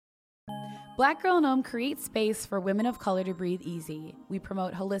Black Girl in Om creates space for women of color to breathe easy. We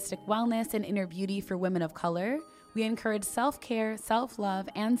promote holistic wellness and inner beauty for women of color. We encourage self-care, self-love,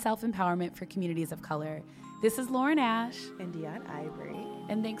 and self-empowerment for communities of color. This is Lauren Ash. And Deun Ivory.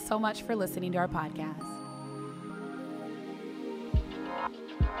 And thanks so much for listening to our podcast.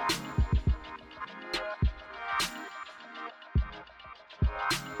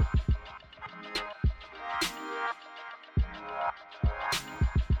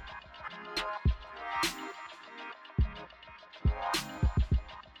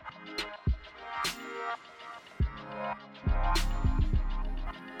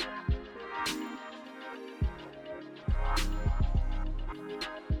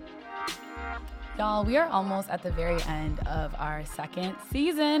 Y'all, we are almost at the very end of our second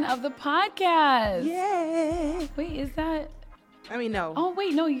season of the podcast. Yay! Wait, is that... I mean, no. Oh,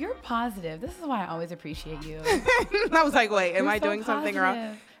 wait, no, you're positive. This is why I always appreciate you. I was like, wait, am You're I so doing something wrong?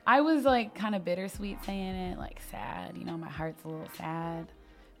 positive. I was like kind of bittersweet saying it, like sad. You know, my heart's a little sad.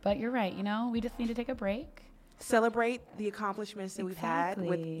 But you're right, you know, we just need to take a break. Celebrate the accomplishments that we've had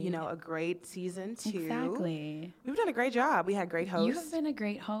with, Exactly. a great season 2. Exactly. We've done a great job. We had great hosts. You have been a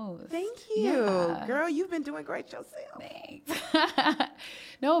great host. Thank you. Yeah. Girl, you've been doing great yourself. Thanks.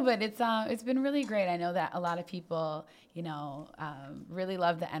 No, but it's been really great. I know that a lot of people, really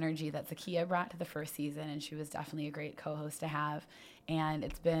love the energy that Zakiya brought to the first season, and she was definitely a great co-host to have. And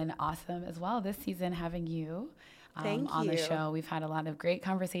it's been awesome as well this season having you on the show. We've had a lot of great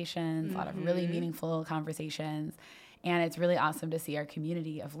conversations, a lot of really meaningful conversations. And it's really awesome to see our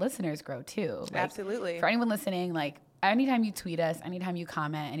community of listeners grow too. Like, Absolutely. For anyone listening, anytime you tweet us, anytime you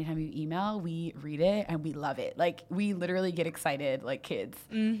comment, anytime you email, we read it and we love it. We literally get excited like kids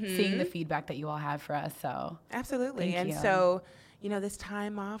seeing the feedback that you all have for us. So Absolutely. Thank and you. so, this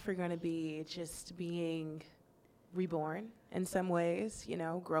time off, we're going to be just being reborn in some ways,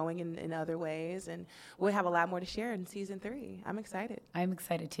 growing in other ways. And we'll have a lot more to share in season 3. I'm excited. I'm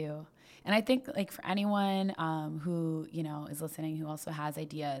excited too. And I think for anyone who, is listening, who also has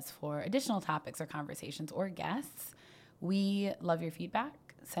ideas for additional topics or conversations or guests, we love your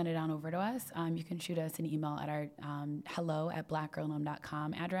feedback. Send it on over to us. You can shoot us an email at our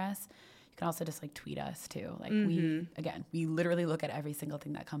hello@blackgirlandom.com address. You can also just tweet us too. We literally look at every single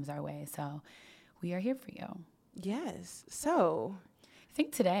thing that comes our way. So we are here for you. Yes. So I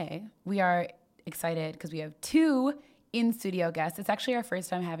think today we are excited because we have 2 in-studio guests. It's actually our first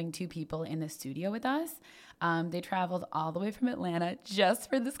time having 2 people in the studio with us. They traveled all the way from Atlanta just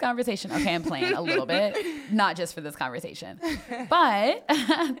for this conversation. Okay, I'm playing a little bit, not just for this conversation. But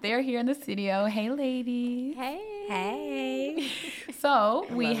they're here in the studio. Hey, ladies. Hey. So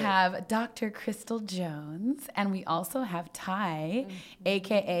we have Dr. Crystal Jones, and we also have Tie,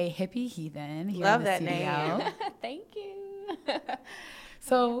 a.k.a. Hippie Heathen, here Love in the that studio. name. Thank you.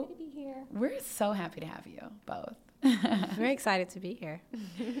 So Happy to be here. we're so happy to have you both. Very excited to be here.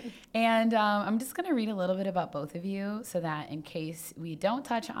 And I'm just going to read a little bit about both of you so that in case we don't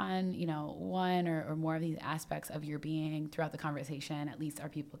touch on, one or more of these aspects of your being throughout the conversation, at least our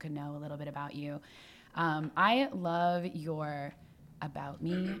people can know a little bit about you. I love your About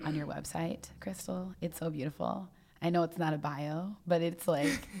Me on your website, Crystal. It's so beautiful. I know it's not a bio, but it's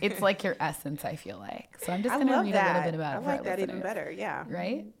like your essence, I feel like. So I'm just going to read a little bit about it for our I like that even listeners. better. Yeah.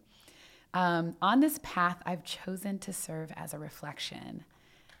 Right? On this path, I've chosen to serve as a reflection.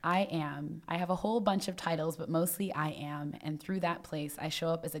 I have a whole bunch of titles, but mostly I am. And through that place, I show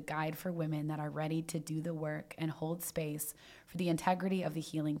up as a guide for women that are ready to do the work and hold space for the integrity of the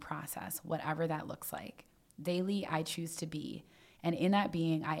healing process, whatever that looks like. Daily, I choose to be. And in that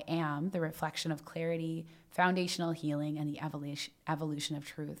being, I am the reflection of clarity, foundational healing, and the evolution of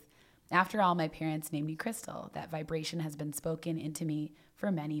truth. After all, my parents named me Crystal. That vibration has been spoken into me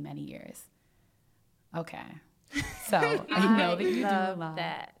for many, many years. Okay. So I know that you do a lot.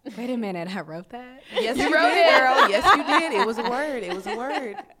 That. Wait a minute, I wrote that? Yes, you wrote it, girl. Yes, you did. It was a word. It was a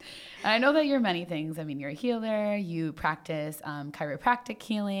word. I know that you're many things. I mean, you're a healer. You practice chiropractic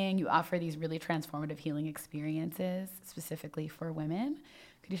healing. You offer these really transformative healing experiences specifically for women.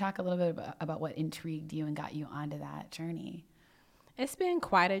 Could you talk a little bit about what intrigued you and got you onto that journey? It's been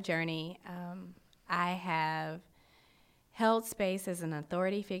quite a journey. I have held space as an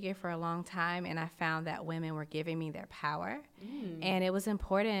authority figure for a long time, and I found that women were giving me their power. And it was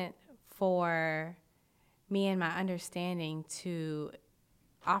important for me and my understanding to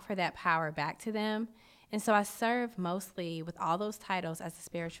offer that power back to them. And so I serve mostly with all those titles as a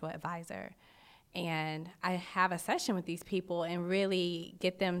spiritual advisor. And I have a session with these people and really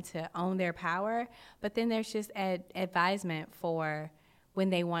get them to own their power. But then there's just advisement for when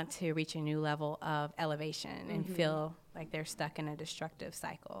they want to reach a new level of elevation and feel like they're stuck in a destructive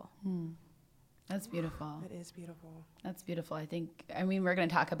cycle. That's beautiful. It is beautiful. That's beautiful. I mean, we're going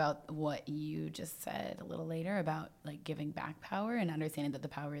to talk about what you just said a little later about like giving back power and understanding that the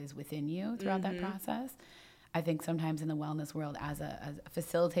power is within you throughout that process. I think sometimes in the wellness world, as a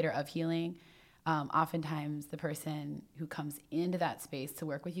facilitator of healing, oftentimes the person who comes into that space to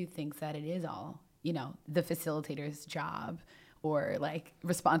work with you thinks that it is all, the facilitator's job or like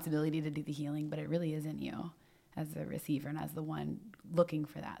responsibility to do the healing, but it really isn't you as the receiver and as the one looking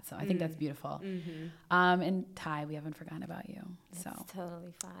for that. So I think that's beautiful. And Ty, we haven't forgotten about you. That's so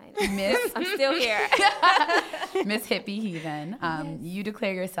totally fine. I'm still here. Miss Hippie Heathen, you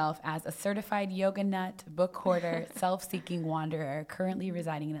declare yourself as a certified yoga nut, book hoarder, self-seeking wanderer, currently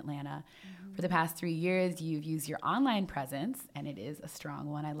residing in Atlanta. For the past 3 years, you've used your online presence, and it is a strong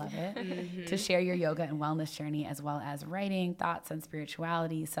one, I love it, to share your yoga and wellness journey, as well as writing thoughts on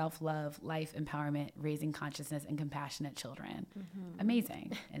spirituality, self-love, life empowerment, raising consciousness, and compassionate children.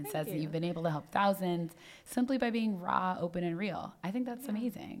 Amazing. And it says that you've been able to help thousands simply by being raw, open, and real. I think that's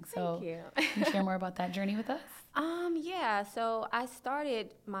amazing. So can you share more about that journey with us? So I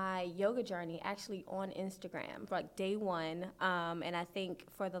started my yoga journey actually on Instagram, like day one. And I think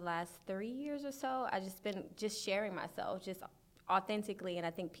for the last 3 years or so, I just been sharing myself just authentically. And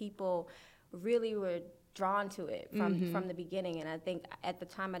I think people really were drawn to it from the beginning. And I think at the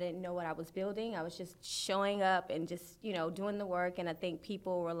time I didn't know what I was building. I was just showing up and just, doing the work. And I think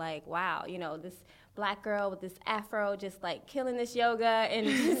people were like, wow, this Black girl with this afro just like killing this yoga and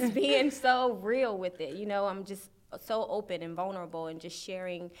just being so real with it. I'm just so open and vulnerable and just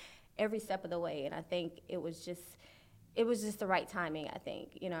sharing every step of the way. And I think it was just the right timing, I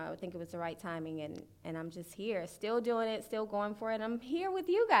think. I think it was the right timing, and I'm just here, still doing it, still going for it. I'm here with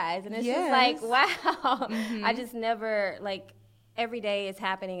you guys, and it's just like, wow. I just never, like, every day is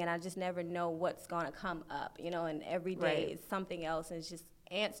happening, and I just never know what's going to come up, and every day is something else, and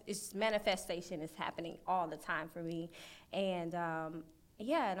it's manifestation is happening all the time for me. And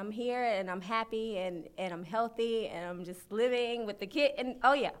and I'm here, and I'm happy, and I'm healthy, and I'm just living with the kid. And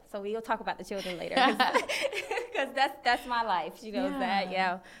so we'll talk about the children later, because that's my life. She knows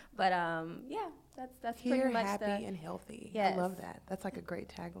that, But that's here, pretty much happy and healthy. Yes. I love that. That's like a great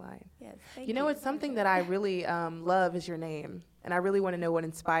tagline. Yes, thank you. It's something that I really love is your name, and I really want to know what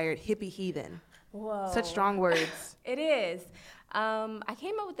inspired Hippie Heathen. Whoa, such strong words. It is. I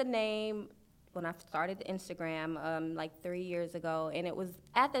came up with the name when I started the Instagram like 3 years ago, and it was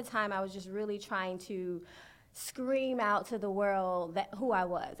at the time I was just really trying to scream out to the world who I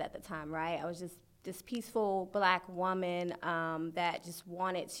was at the time, right? I was just this peaceful Black woman that just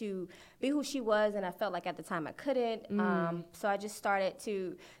wanted to be who she was, and I felt like at the time I couldn't. So I just started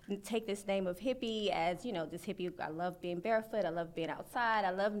to take this name of hippie as, this hippie. I love being barefoot. I love being outside. I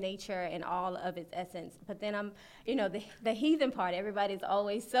love nature and all of its essence. But then I'm, the heathen part, everybody's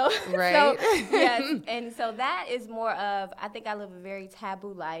always so. Right. So, yes. And so that is more of, I think I live a very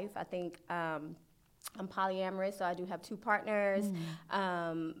taboo life. I think I'm polyamorous, so I do have 2 partners.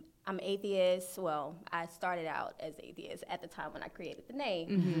 I'm atheist. Well, I started out as atheist at the time when I created the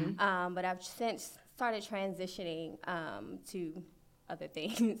name. But I've since started transitioning to other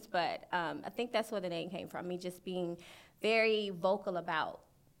things. But I think that's where the name came from, me just being very vocal about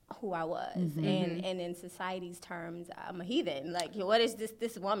who I was. And in society's terms, I'm a heathen. Like, what is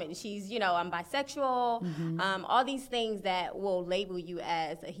this woman? She's, I'm bisexual, all these things that will label you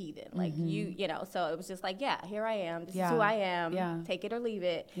as a heathen. Like, so it was just like, here I am. This is who I am. Yeah. Take it or leave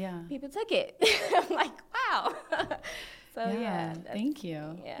it. Yeah. People took it. I'm like, wow. So, Thank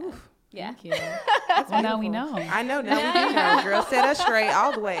you. Yeah. Oof, Yeah. Thank you. Well, now we know. I know. Now we do know. Girl, set us straight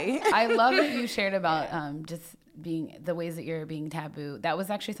all the way. I love what you shared about just being the ways that you're being taboo. That was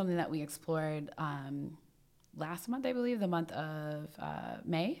actually something that we explored last month, I believe, the month of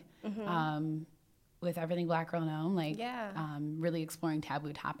May, with Everything Black Girl Known, really exploring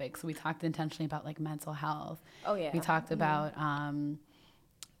taboo topics. So we talked intentionally about like mental health. Oh yeah. We talked about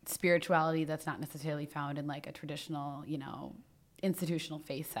spirituality that's not necessarily found in like a traditional, institutional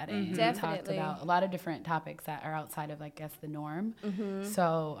faith setting. We talked about a lot of different topics that are outside of, I guess, the norm.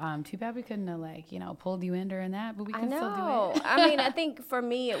 So too bad we couldn't have pulled you in during that, but we can still do it. I mean, I think for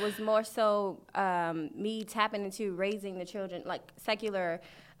me it was more so me tapping into raising the children like secular,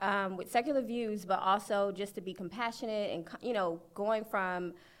 with secular views, but also just to be compassionate and going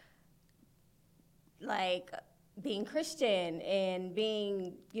from like being Christian and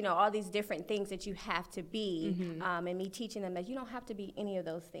being, all these different things that you have to be, and me teaching them that you don't have to be any of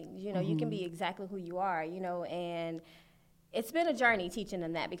those things. You can be exactly who you are, and it's been a journey teaching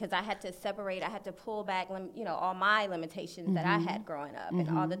them that, because I had to separate, I had to pull back, all my limitations that I had growing up and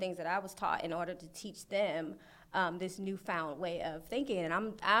all the things that I was taught in order to teach them this newfound way of thinking.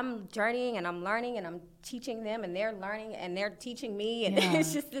 And I'm journeying and I'm learning and I'm teaching them and they're learning and they're teaching me. And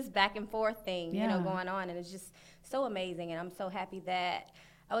it's just this back and forth thing, you know, going on. And it's just so amazing. And I'm so happy that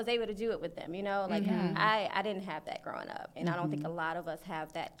I was able to do it with them, you know, like I didn't have that growing up. And I don't think a lot of us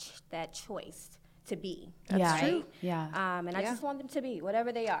have that choice to be. That's true. Yeah. And I just want them to be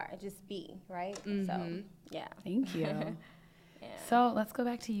whatever they are, just be, right? So, yeah. Thank you. So let's go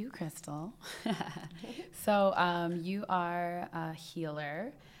back to you, Crystal. So you are a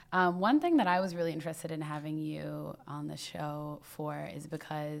healer. One thing that I was really interested in having you on the show for is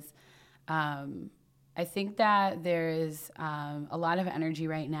because I think that there is a lot of energy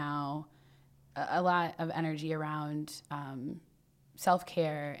right now, a lot of energy around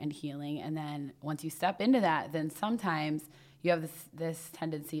self-care and healing. And then once you step into that, then sometimes you have this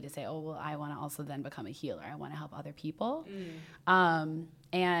tendency to say, oh, well, I want to also then become a healer. I want to help other people. And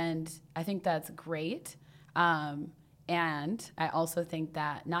I think that's great. And I also think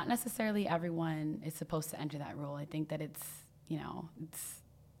that not necessarily everyone is supposed to enter that role. I think that it's, you know,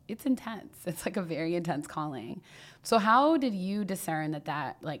 it's intense. It's like a very intense calling. So how did you discern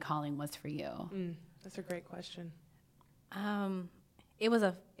that like calling was for you? That's a great question.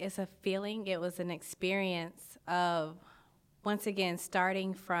 It's a feeling. It was an experience of, once again,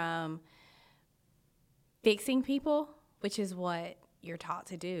 starting from fixing people, which is what you're taught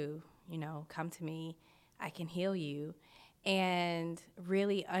to do. You know, come to me, I can heal you. And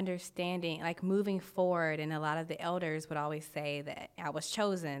really understanding, like moving forward. And a lot of the elders would always say that I was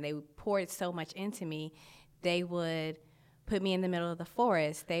chosen. They poured so much into me. They would put me in the middle of the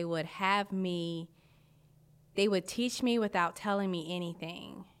forest. They would teach me without telling me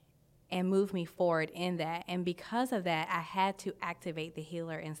anything and move me forward in that. And because of that, I had to activate the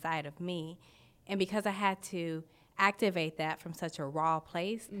healer inside of me. And because I had to activate that from such a raw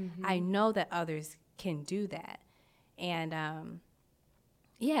place, I know that others can do that. And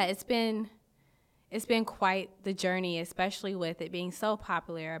it's been quite the journey, especially with it being so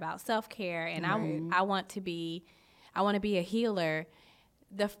popular about self-care. And I want to be a healer.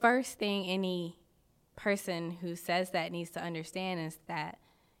 The first thing any person who says that needs to understand is that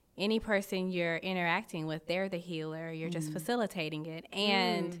any person you're interacting with, they're the healer. You're just facilitating it.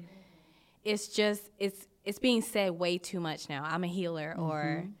 And it's being said way too much now. I'm a healer,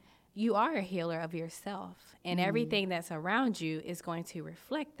 or you are a healer of yourself. And everything that's around you is going to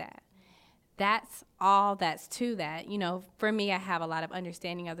reflect that. That's all that's to that. You know, for me, I have a lot of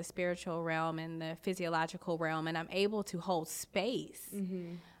understanding of the spiritual realm and the physiological realm, and I'm able to hold space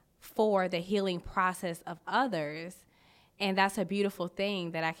for the healing process of others. And that's a beautiful thing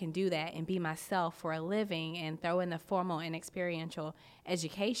that I can do that and be myself for a living and throw in the formal and experiential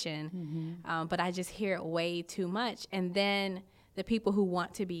education. But I just hear it way too much. And then the people who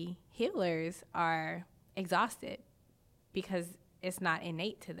want to be healers are exhausted because it's not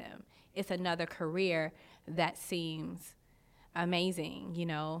innate to them. It's another career that seems amazing, you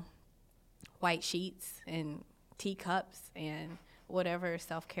know, white sheets and teacups and whatever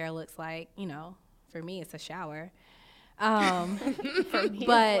self-care looks like. You know, for me, it's a shower.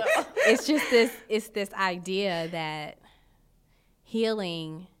 But it's just this idea that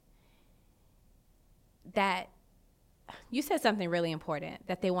healing, that you said something really important,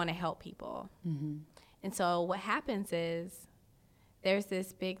 that they want to help people. And so what happens is there's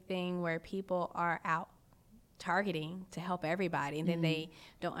this big thing where people are out targeting to help everybody, and then they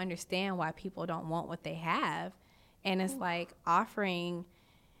don't understand why people don't want what they have. And it's like offering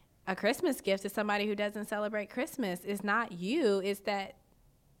a Christmas gift to somebody who doesn't celebrate Christmas. Is not you. It's that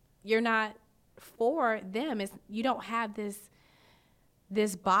you're not for them. It's, you don't have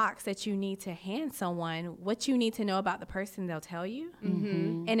this box that you need to hand someone. What you need to know about the person, they'll tell you.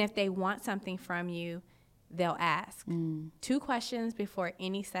 And if they want something from you, they'll ask. 2 questions before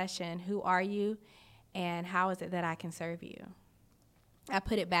any session. Who are you? And how is it that I can serve you? I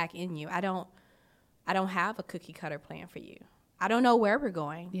put it back in you. I don't have a cookie cutter plan for you. I don't know where we're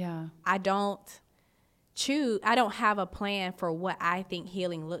going. Yeah. I don't have a plan for what I think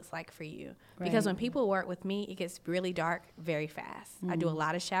healing looks like for you. Right. Because when people work with me, it gets really dark very fast. I do a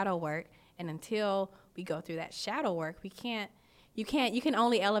lot of shadow work, and until we go through that shadow work, you can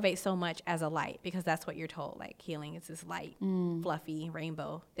only elevate so much as a light, because that's what you're told. Like, healing is this light, fluffy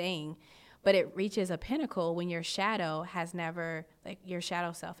rainbow thing. But it reaches a pinnacle when your shadow your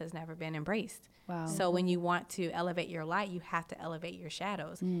shadow self has never been embraced. Wow. So when you want to elevate your light, you have to elevate your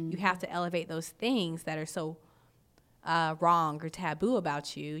shadows. You have to elevate those things that are so wrong or taboo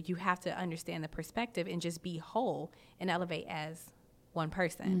about you. You have to understand the perspective and just be whole and elevate as one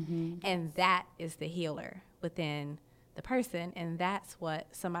person. And that is the healer within the person. And that's what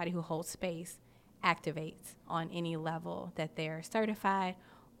somebody who holds space activates on any level that they're certified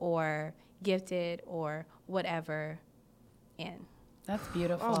or gifted or whatever in. That's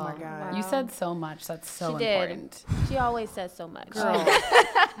beautiful. Oh my God. You said so much. That's so important. She always says so much. Girl.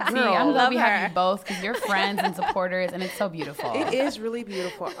 See, I'm glad we have you both because you're friends and supporters, and it's so beautiful. It is really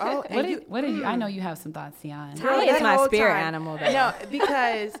beautiful. Oh, What did you? I know you have some thoughts, Deun. Tie is my spirit animal, though. No,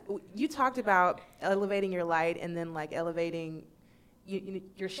 because you talked about elevating your light and then like elevating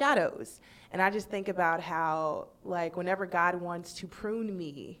your shadows. And I just think about how, like, whenever God wants to prune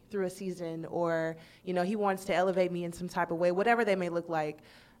me through a season or, you know, he wants to elevate me in some type of way, whatever they may look like,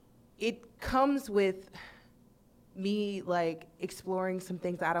 it comes with me, like, exploring some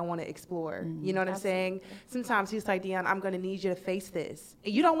things that I don't want to explore. You know what I'm saying? Sometimes he's like, Deun, I'm going to need you to face this.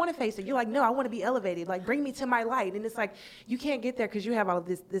 And you don't want to face it. You're like, no, I want to be elevated. Like, bring me to my light. And it's like, you can't get there because you have all of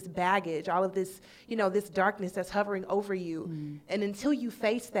this baggage, all of this, you know, this darkness that's hovering over you. And until you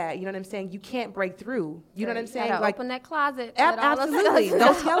face that, you know what I'm saying, you can't break through. You know what I'm saying? Like, open that closet. Absolutely.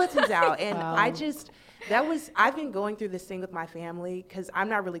 Those skeletons out. And I've been going through this thing with my family because I'm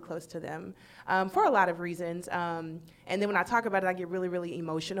not really close to them for a lot of reasons. And then when I talk about it, I get really, really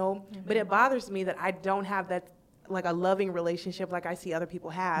emotional. But it bothers me that I don't have that, like, a loving relationship like I see other people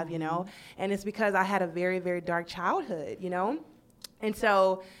have, you know? And it's because I had a very, very dark childhood, you know? And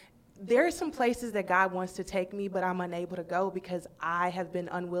so there are some places that God wants to take me, but I'm unable to go because I have been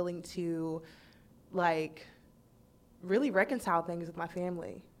unwilling to, like, really reconcile things with my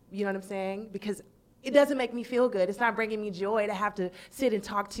family. You know what I'm saying? Because it doesn't make me feel good. It's not bringing me joy to have to sit and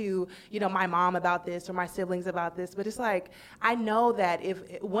talk to, you know, my mom about this or my siblings about this. But it's like, I know that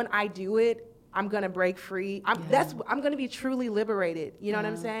when I do it, I'm going to break free. I'm going to be truly liberated. You know what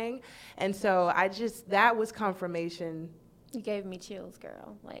I'm saying? And so that was confirmation. You gave me chills,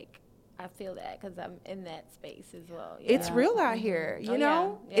 girl. Like, I feel that because I'm in that space as well. It's real out here, you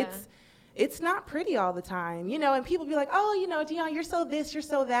know? Yeah. It's not pretty all the time, you know, and people be like, oh, you know, Deun, you're so this, you're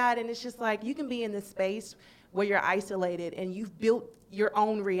so that. And it's just like, you can be in this space where you're isolated and you've built your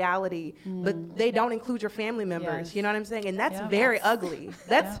own reality, but they don't include your family members. You know what I'm saying? And that's very ugly.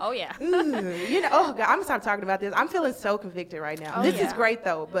 That's, oh, yeah. You know, oh, God, I'm going to stop talking about this. I'm feeling so convicted right now. This is great,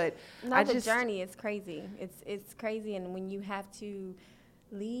 though, but the journey is crazy. It's crazy. And when you have to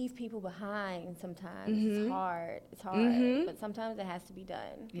leave people behind sometimes. It's hard. But sometimes it has to be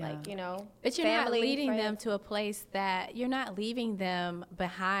done. Like, you know. But you're not leading them to a place that you're not leaving them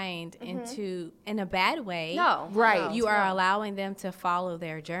behind in a bad way. No. Right. No. You are allowing them to follow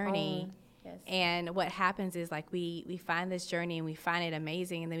their journey. Yes. And what happens is, like, we find this journey and we find it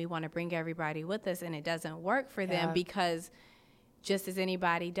amazing, and then we want to bring everybody with us, and it doesn't work for them because just as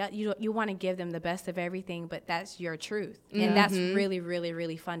anybody does, you want to give them the best of everything, but that's your truth. And that's really, really,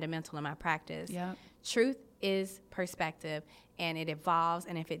 really fundamental in my practice. Yep. Truth is perspective, and it evolves.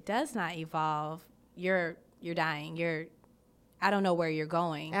 And if it does not evolve, you're dying. I don't know where you're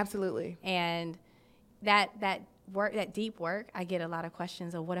going. Absolutely. And that work, that deep work, I get a lot of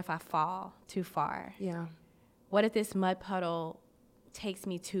questions of, what if I fall too far? Yeah. What if this mud puddle takes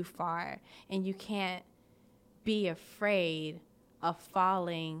me too far? And you can't be afraid of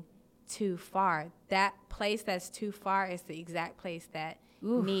falling too far. That place that's too far is the exact place that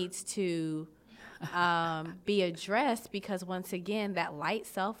needs to be addressed, because once again, that light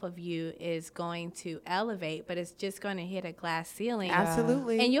self of you is going to elevate, but it's just going to hit a glass ceiling.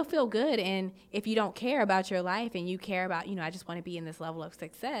 Absolutely. And you'll feel good. And if you don't care about your life and you care about, you know, I just want to be in this level of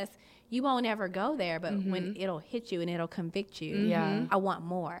success, you won't ever go there. But when it'll hit you and it'll convict you, I want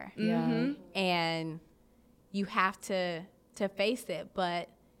more. And you have to face it, but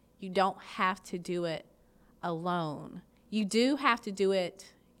you don't have to do it alone. You do have to do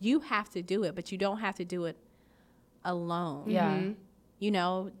it. You have to do it, but you don't have to do it alone. You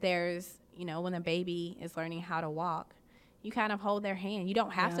know, there's, you know, when a baby is learning how to walk, you kind of hold their hand. You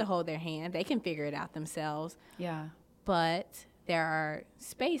don't have to hold their hand. They can figure it out themselves. But there are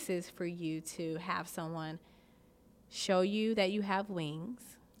spaces for you to have someone show you that you have wings.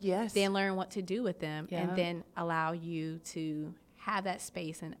 Yes. Then learn what to do with them, and then allow you to have that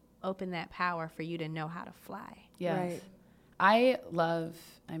space and open that power for you to know how to fly. Yes. Right. I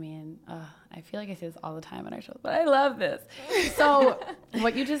feel like I say this all the time on our shows, but I love this. So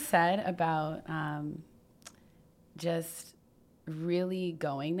what you just said about just really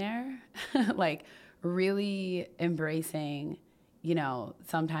going there, like really embracing, you know,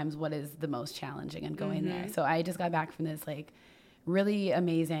 sometimes what is the most challenging and going there. So I just got back from this, like, really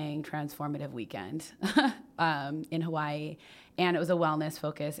amazing, transformative weekend in Hawaii, and it was a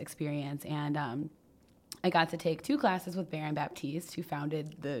wellness-focused experience. And I got to take 2 classes with Baron Baptiste, who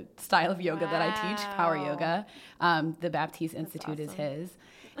founded the style of yoga that I teach, Power Yoga. The Baptiste Institute is his.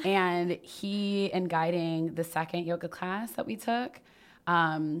 And he, in guiding the second yoga class that we took,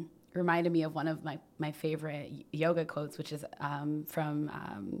 reminded me of one of my favorite yoga quotes, which is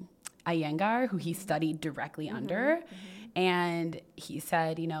from Iyengar, who he studied directly under. And he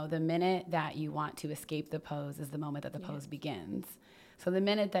said, the minute that you want to escape the pose is the moment that the pose begins. So the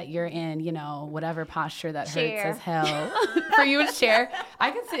minute that you're in, whatever posture that hurts as hell, for you it's chair. I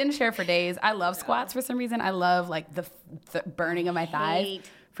could sit in a chair for days. I love squats for some reason. I love like the burning of my thighs.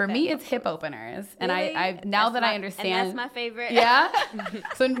 For me, it's hip openers. And I now that I understand. And that's my favorite. Yeah.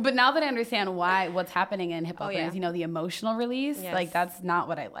 But now that I understand what's happening in hip openers, the emotional release, like that's not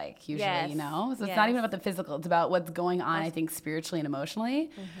what I like usually, So it's not even about the physical. It's about what's going on, I think, spiritually and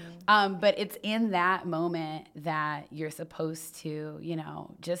emotionally. But it's in that moment that you're supposed to,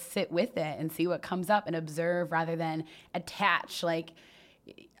 just sit with it and see what comes up and observe rather than attach, like,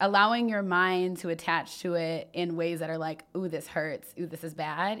 allowing your mind to attach to it in ways that are like, ooh, this hurts, ooh, this is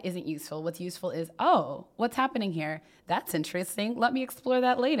bad, isn't useful. What's useful is, oh, what's happening here? That's interesting. Let me explore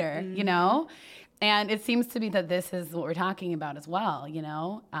that later, And it seems to be that this is what we're talking about as well,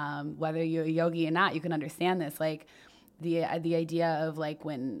 whether you're a yogi or not, you can understand this. Like, the idea of like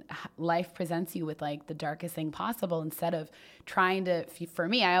when life presents you with like the darkest thing possible, instead of trying to, for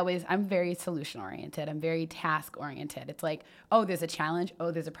me, I'm very solution oriented. I'm very task oriented. It's like, oh, there's a challenge.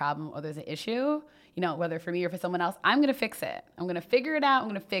 Oh, there's a problem. Oh, there's an issue, whether for me or for someone else, I'm going to fix it. I'm going to figure it out. I'm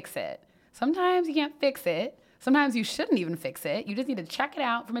going to fix it. Sometimes you can't fix it. Sometimes you shouldn't even fix it. You just need to check it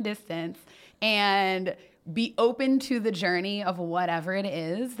out from a distance and be open to the journey of whatever it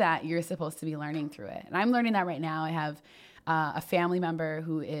is that you're supposed to be learning through it. And I'm learning that right now. I have a family member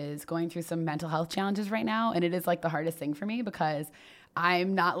who is going through some mental health challenges right now. And it is like the hardest thing for me because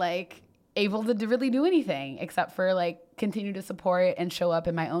I'm not like able to really do anything except for like continue to support and show up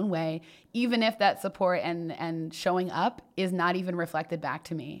in my own way, even if that support and showing up is not even reflected back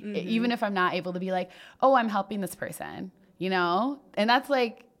to me. Even if I'm not able to be like, oh, I'm helping this person, And that's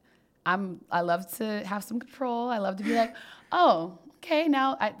like, I love to have some control. I love to be like, oh, okay,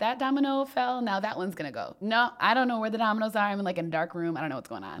 now that domino fell. Now that one's going to go. No, I don't know where the dominoes are. I'm in like in a dark room. I don't know what's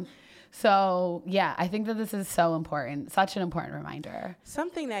going on. So yeah, I think that this is so important. Such an important reminder.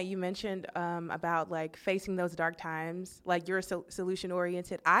 Something that you mentioned about like facing those dark times, like you're solution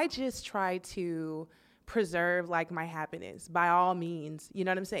oriented. I just try to preserve like my happiness by all means. You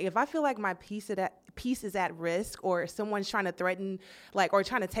know what I'm saying? If I feel like my peace is at risk, or someone's trying to threaten, like, or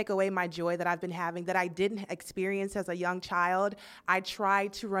trying to take away my joy that I've been having that I didn't experience as a young child, I try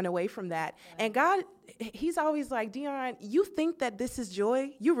to run away from that. And God, he's always like, Deun, you think that this is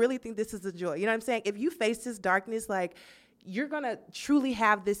joy? You really think this is a joy? You know what I'm saying? If you face this darkness, like, you're going to truly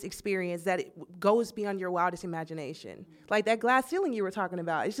have this experience that it goes beyond your wildest imagination. Like that glass ceiling you were talking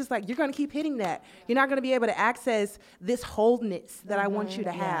about. It's just like, you're going to keep hitting that. You're not going to be able to access this wholeness that I want you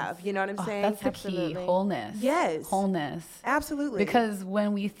to have. You know what I'm saying? That's the key. Wholeness. Yes. Wholeness. Absolutely. Because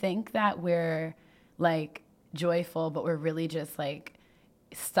when we think that we're like joyful, but we're really just like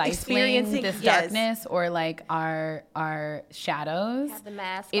stifling this darkness or like our shadows, have the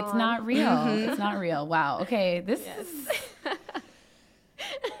mask it's on. Not real. It's not real. Wow. Okay. This is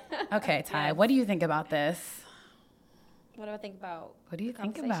okay, Ty. What do you think about this? What do I think about? What do you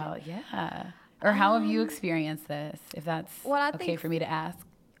think about? Yeah. Or how have you experienced this? If that's okay for me to ask.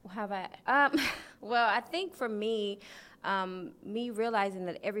 Have I? Well, I think for me, me realizing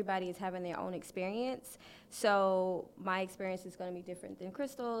that everybody is having their own experience. So my experience is going to be different than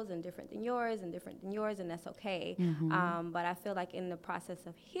Crystal's and different than yours and different than yours, and that's okay. But I feel like in the process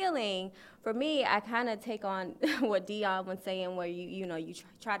of healing, for me, I kind of take on what Deun was saying, where you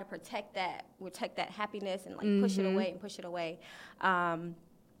try to protect that happiness and like push it away.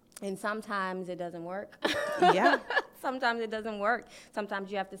 And sometimes it doesn't work. Yeah. Sometimes it doesn't work. Sometimes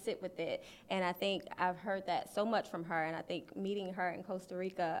you have to sit with it. And I think I've heard that so much from her. And I think meeting her in Costa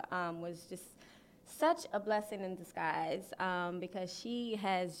Rica was just such a blessing in disguise, because she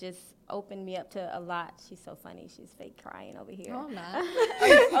has just opened me up to a lot. She's so funny. She's fake crying over here. No, I'm not.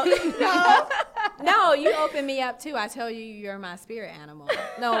 No, you open me up too. I tell you, you're my spirit animal.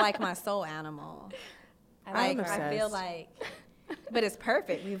 No, like my soul animal. I feel like... But it's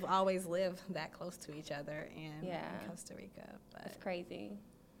perfect. We've always lived that close to each other in Costa Rica. But it's crazy.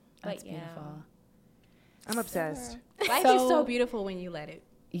 That's beautiful. I'm obsessed. Life is so beautiful when you let it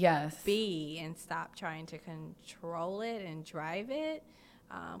Yes. be and stop trying to control it and drive it.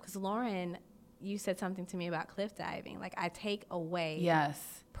 Because Lauren, you said something to me about cliff diving. Like, I take away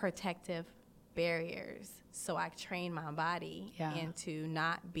protective barriers, so I train my body into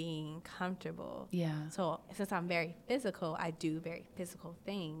not being comfortable. So since I'm very physical, I do very physical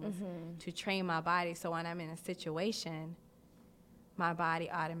things to train my body, so when I'm in a situation, my body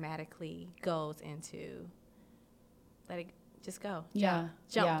automatically goes into let it just go. Yeah.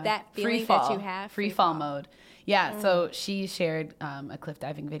 Jump. Yeah. That feeling Free fall. that you have. Free fall mode. Yeah. So she shared a cliff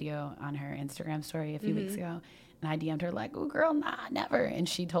diving video on her Instagram story a few weeks ago. And I DM'd her like, oh, girl, nah, never. And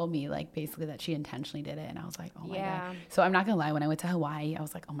she told me like basically that she intentionally did it. And I was like, oh my God. So I'm not going to lie. When I went to Hawaii, I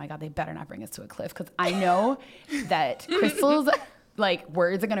was like, oh my God, they better not bring us to a cliff. Because I know that Crystal's like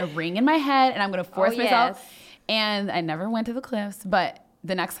words are going to ring in my head and I'm going to force myself. Yes. And I never went to the cliffs, but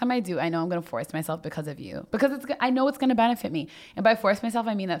the next time I do, I know I'm going to force myself because of you. Because I know it's going to benefit me. And by force myself,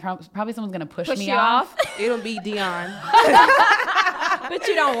 I mean that probably someone's going to push me off. It'll be Deun. But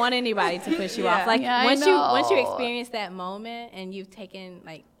you don't want anybody to push you off. Like once you experience that moment and you've taken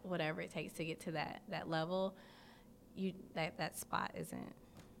like whatever it takes to get to that level, that spot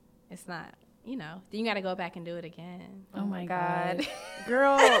it's not, you know, then you got to go back and do it again. Oh my God.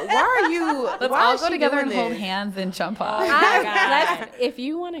 Girl, why are you? Let's all go together and hold hands and jump off. Oh my God. If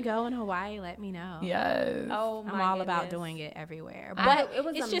you want to go in Hawaii, let me know. Yes. Oh my I'm all about goodness. doing it everywhere. But it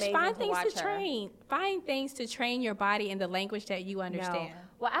was it's just amazing find to things watch to her. train. Find things to train your body in the language that you understand. No.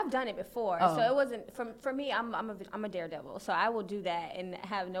 Well, I've done it before, so it wasn't for me. I'm a daredevil, so I will do that and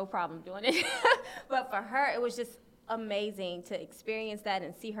have no problem doing it. But for her, it was just amazing to experience that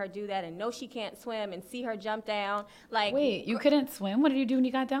and see her do that and know she can't swim and see her jump down. Like, wait, you couldn't swim? What did you do when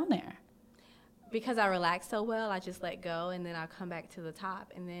you got down there? Because I relax so well, I just let go and then I'll come back to the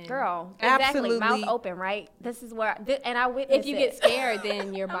top and then. Girl, Absolutely. exactly, mouth open, right? This is where, and I witnessed If you it. get scared,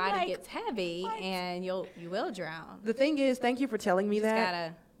 then your body like, gets heavy and you will drown. The thing is, thank you for telling me that.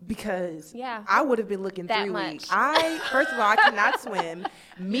 Gotta. Because Yeah. I would have been looking That 3 much. weeks. First of all, I cannot swim.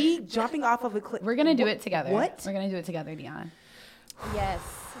 Me jumping off of a cliff. We're going to do it together. What? We're going to do it together, Deun. Yes.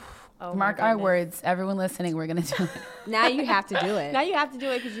 Oh, Mark my our goodness. words. Everyone listening, we're going to do it. Now you have to do it. Now you have to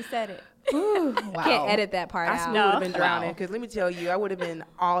do it because you said it. Ooh, wow. Can't edit that part I out. would have been drowning. Because let me tell you, I would have been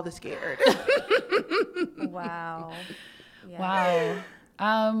all the scared. Wow. Yeah.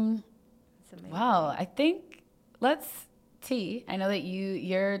 Wow. It's amazing. Wow. I think I know that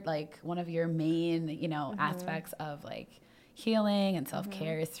you're like one of your main, aspects of like healing and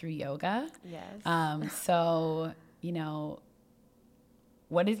self-care is through yoga. Yes. So,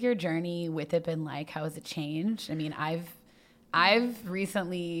 what has your journey with it been like? How has it changed? I mean, I've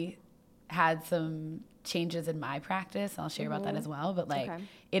recently had some changes in my practice. I'll share about that as well. But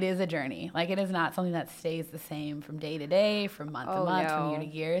it is a journey. Like it is not something that stays the same from day to day, from month to month, from year to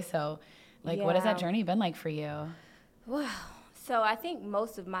year. So what has that journey been like for you? Wow. So I think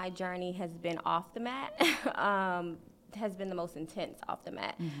most of my journey has been off the mat, has been the most intense off the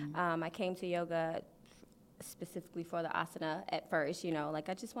mat. I came to yoga specifically for the asana at first,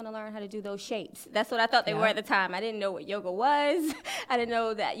 I just want to learn how to do those shapes. That's what I thought they were at the time. I didn't know what yoga was. I didn't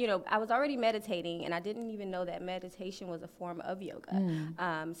know that, I was already meditating and I didn't even know that meditation was a form of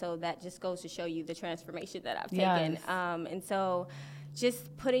yoga. So that just goes to show you the transformation that I've taken. And so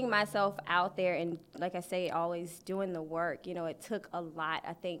just putting myself out there and, like I say, always doing the work, it took a lot,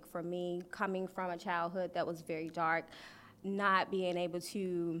 I think, for me, coming from a childhood that was very dark, not being able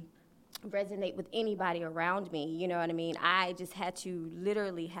to resonate with anybody around me, you know what I mean? I just had to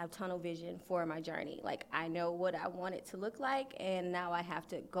literally have tunnel vision for my journey. Like, I know what I want it to look like, and now I have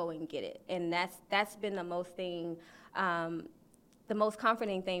to go and get it. And that's been the most thing, the most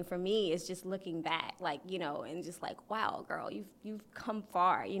comforting thing for me is just looking back, and just like, wow, girl, you've come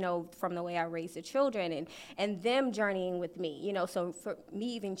far, from the way I raised the children and them journeying with me, so for me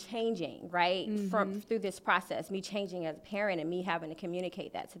even changing, right, through this process, me changing as a parent and me having to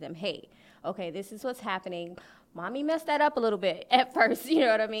communicate that to them, hey, okay, this is what's happening. Mommy messed that up a little bit at first, you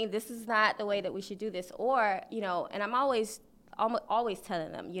know what I mean? This is not the way that we should do this. Or, and I'm always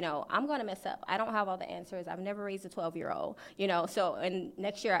telling them, I'm going to mess up. I don't have all the answers. I've never raised a 12-year-old, and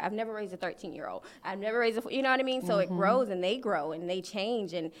next year I've never raised a 13-year-old. I've never raised you know what I mean? So it grows and they grow and they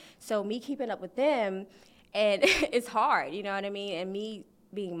change. And so me keeping up with them, and it's hard, you know what I mean? And me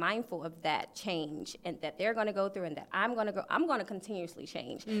being mindful of that change and that they're going to go through and that I'm going to continuously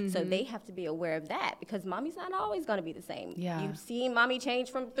change. So they have to be aware of that because mommy's not always going to be the same. Yeah. You've seen mommy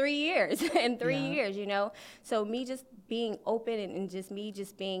change from 3 years in 3 years, So me just being open and just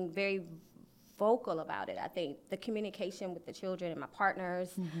being very vocal about it. I think the communication with the children and my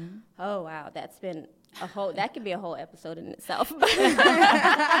partners, oh, wow, that's been that could be a whole episode in itself.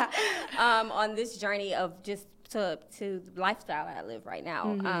 On this journey of just to the lifestyle that I live right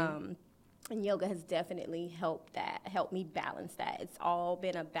now. And yoga has definitely helped me balance that. It's all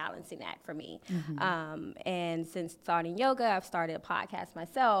been a balancing act for me. And since starting yoga, I've started a podcast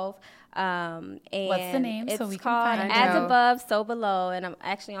myself. And what's the name? It's so we called can find As it. Above, So Below, and I'm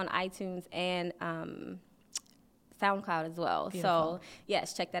actually on iTunes and SoundCloud as well. Beautiful. So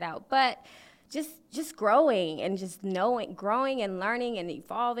yes, check that out. But just growing and just growing and learning and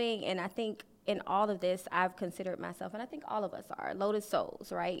evolving. And I think in all of this, I've considered myself, and I think all of us are, lotus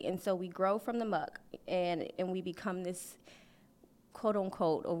souls, right? And so we grow from the muck, and we become this, quote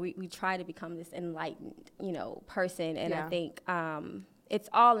unquote, or we try to become this enlightened, person. And I think it's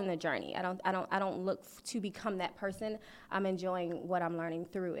all in the journey. I don't look to become that person. I'm enjoying what I'm learning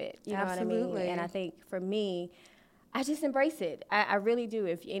through it. You know what I mean? And I think for me, I just embrace it. I really do.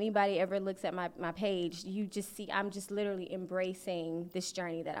 If anybody ever looks at my page, you just see I'm just literally embracing this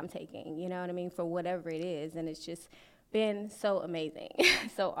journey that I'm taking, you know what I mean, for whatever it is. And it's just been so amazing,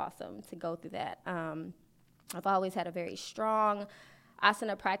 so awesome to go through that. I've always had a very strong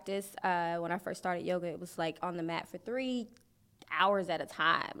asana practice. When I first started yoga, it was like on the mat for 3 hours at a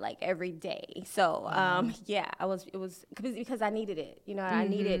time, like every day. So it was because I needed it. I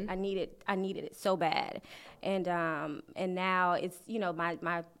needed it so bad. And now it's,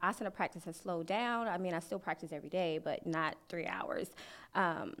 my asana practice has slowed down. I mean, I still practice every day, but not 3 hours.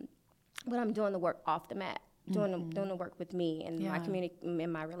 But I'm doing the work off the mat. Doing the work with me and my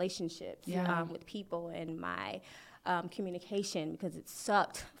in my relationships with people and my communication, because it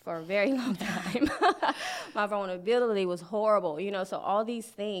sucked for a very long time. My vulnerability was horrible, so all these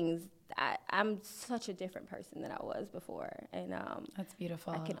things, I'm such a different person than I was before. And that's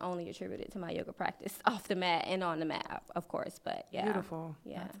beautiful. I can only attribute it to my yoga practice off the mat and on the mat, of course. But yeah. Beautiful.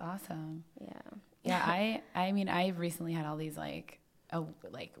 Yeah. That's awesome. Yeah. Yeah, I mean, I've recently had all these like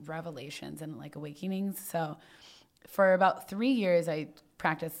revelations and like awakenings. So for about 3 years, I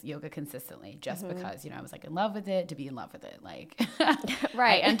practiced yoga consistently just because, I was like in love with it to be in love with it. Like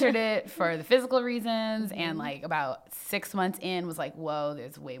right. I entered it for the physical reasons, and like about 6 months in was like, whoa,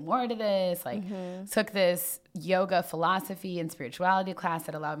 there's way more to this. Like took this yoga philosophy and spirituality class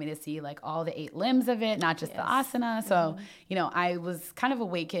that allowed me to see like all the 8 limbs of it, not just the asana. So, I was kind of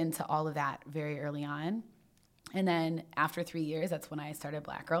awakened to all of that very early on. And then after 3 years, that's when I started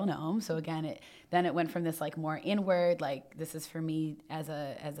Black Girl Gnome. So again, it went from this like more inward, like this is for me as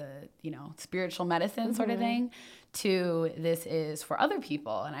a spiritual medicine sort of thing, to this is for other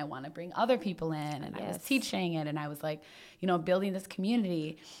people, and I want to bring other people in. And I was teaching it, and I was like, building this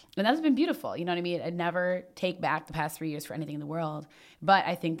community, and that's been beautiful. You know what I mean? I'd never take back the past 3 years for anything in the world, but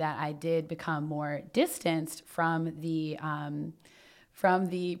I think that I did become more distanced from the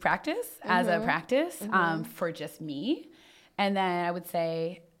practice as a practice for just me. And then I would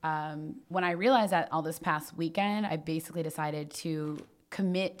say when I realized that all this past weekend, I basically decided to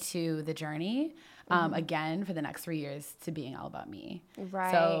commit to the journey again for the next 3 years to being all about me.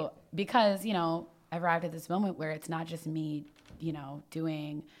 Right. So because, I've arrived at this moment where it's not just me,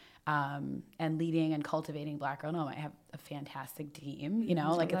 doing and leading and cultivating Black Girl Gnome. I have a fantastic team,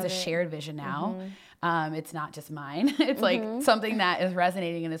 it's a shared vision now. It's not just mine. It's like something that is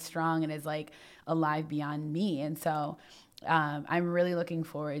resonating and is strong and is like alive beyond me. And so I'm really looking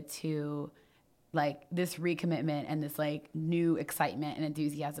forward to like this recommitment and this like new excitement and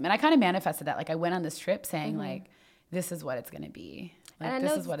enthusiasm. And I kind of manifested that. Like I went on this trip saying like, this is what it's going to be. Like, and I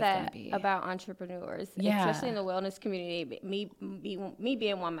this know is what that it's going to be. About entrepreneurs, especially in the wellness community, me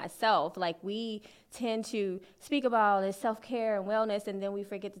being one myself, like we tend to speak about all this self-care and wellness, and then we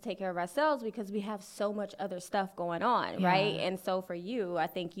forget to take care of ourselves because we have so much other stuff going on, right? And so for you, I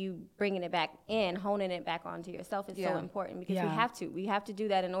think you bringing it back in, honing it back onto yourself is so important, because we have to do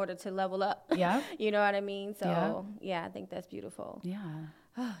that in order to level up. Yeah. You know what I mean? So I think that's beautiful. Yeah.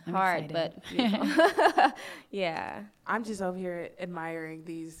 Hard, but beautiful. Yeah. I'm just over here admiring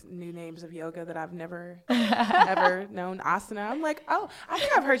these new names of yoga that I've never ever known. Asana. I'm like, oh, I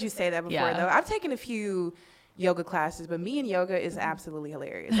think I've heard you say that before though. I've taken a few yoga classes, but me and yoga is absolutely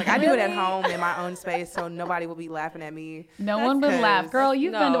hilarious. Like I do it at home in my own space, so nobody will be laughing at me. No one would laugh. Girl,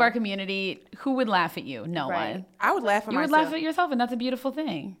 you've been to our community. Who would laugh at you? No one. I would laugh at myself. You would laugh at yourself, and that's a beautiful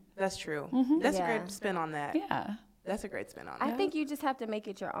thing. That's true. That's a great spin on that. Yeah. That's a great spin on it. I think you just have to make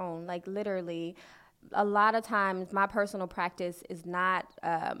it your own. Like literally, a lot of times my personal practice is not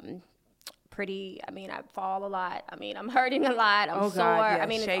pretty. I mean, I fall a lot. I mean, I'm hurting a lot. I'm sore. I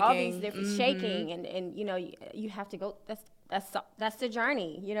mean, shaking. It's all these different shaking, and you have to go. That's the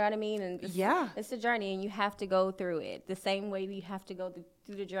journey. You know what I mean? And it's the journey, and you have to go through it the same way you have to go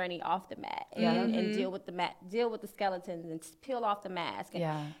through the journey off the mat and deal with the skeletons and peel off the mask.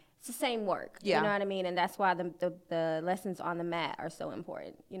 It's the same work, you know what I mean? And that's why the lessons on the mat are so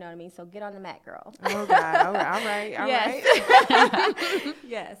important, you know what I mean? So get on the mat, girl. Oh, God. All right.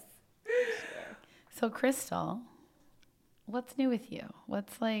 Yes. So, Crystal, what's new with you?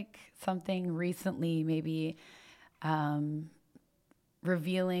 What's like something recently maybe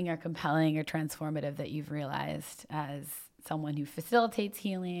revealing or compelling or transformative that you've realized as someone who facilitates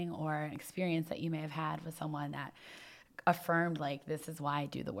healing, or an experience that you may have had with someone that affirmed, like, this is why I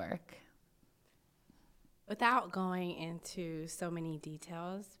do the work? Without going into so many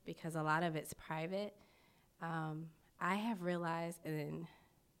details, because a lot of it's private, I have realized, in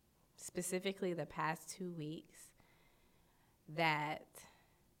specifically the past 2 weeks, that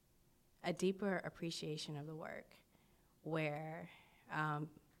a deeper appreciation of the work, where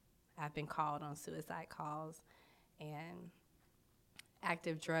I've been called on suicide calls and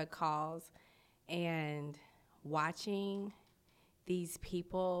active drug calls, and watching these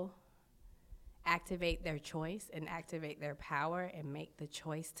people activate their choice and activate their power and make the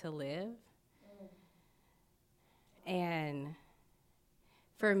choice to live. And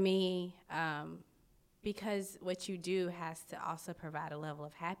for me, because what you do has to also provide a level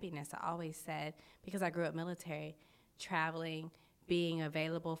of happiness, I always said, because I grew up military, traveling, being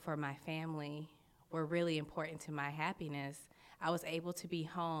available for my family were really important to my happiness. I was able to be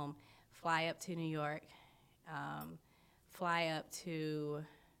home, fly up to New York, fly up to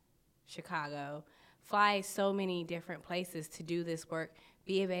Chicago, fly so many different places to do this work,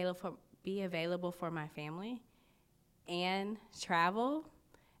 be available for my family, and travel,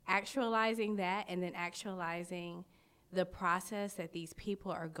 actualizing that, and then actualizing the process that these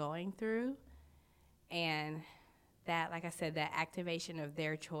people are going through, and that, like I said, that activation of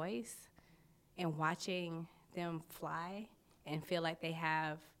their choice, and watching them fly and feel like they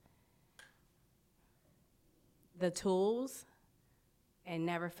have the tools and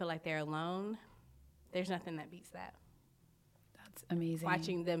never feel like they're alone. There's nothing that beats that. That's amazing.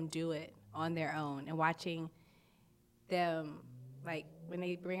 Watching them do it on their own, and watching them, like, when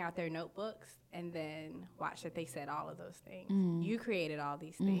they bring out their notebooks and then watch that they said all of those things. You created all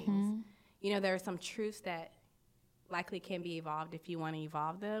these things. You know, there are some truths that likely can be evolved if you want to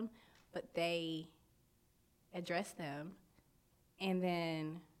evolve them, but they address them and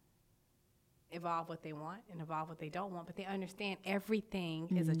then evolve what they want and evolve what they don't want, but they understand everything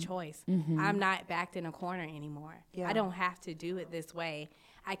is a choice. I'm not backed in a corner anymore. Yeah. I don't have to do it this way.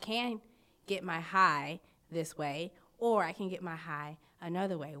 I can get my high this way, or I can get my high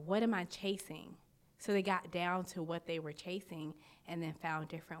another way. What am I chasing? So they got down to what they were chasing and then found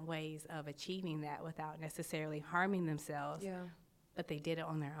different ways of achieving that without necessarily harming themselves. Yeah. But they did it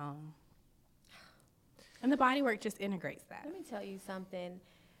on their own. And the body work just integrates that. Let me tell you something.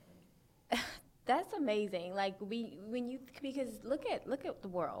 That's amazing. Like, because look at the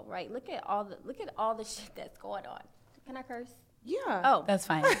world, right? Look at all the shit that's going on. Can I curse? Yeah. Oh, That's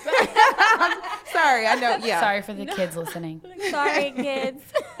fine. Sorry, I know. Yeah. Sorry for the kids listening. sorry, kids.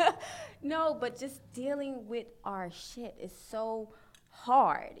 No, but just dealing with our shit is so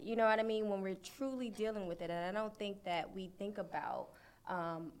hard. You know what I mean? When we're truly dealing with it, and I don't think that we think about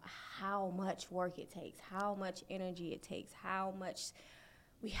how much work it takes, how much energy it takes, how much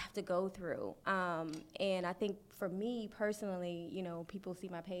we have to go through. And I think for me personally, you know, people see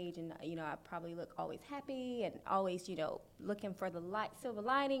my page and, you know, I probably look always happy and always, you know, looking for the silver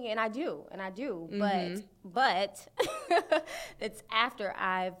lining. And I do. But it's after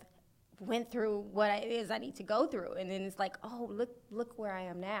I've went through what it is I need to go through. And then it's like, oh, look where I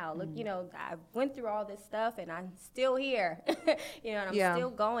am now. Look, you know, I went through all this stuff and I'm still here, you know, and I'm still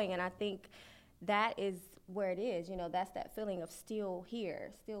going. And I think that is where it is, you know, that's that feeling of still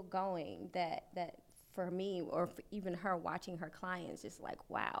here, still going, that for me, or for even her watching her clients, just like,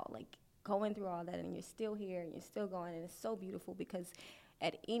 wow, like going through all that and you're still here and you're still going. And it's so beautiful because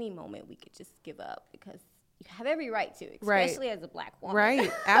at any moment we could just give up, because you have every right to, especially as a Black woman.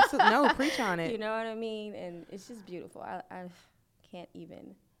 Right. Absolutely. No, preach on it. You know what I mean? And it's just beautiful. I can't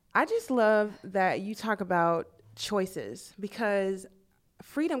even. I just love that you talk about choices, because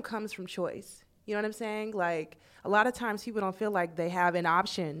freedom comes from choice. You know what I'm saying? Like, a lot of times people don't feel like they have an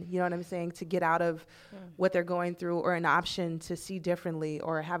option, you know what I'm saying, to get out of what they're going through, or an option to see differently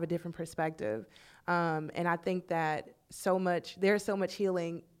or have a different perspective. And I think that there's so much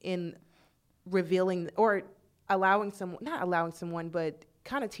healing in revealing, or not allowing someone, but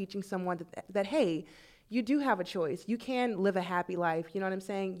kind of teaching someone that, hey, you do have a choice. You can live a happy life. You know what I'm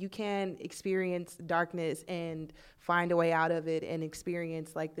saying? You can experience darkness and find a way out of it, and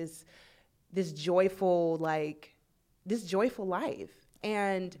experience like this joyful life.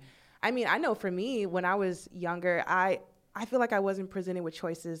 And I mean, I know for me, when I was younger, I feel like I wasn't presented with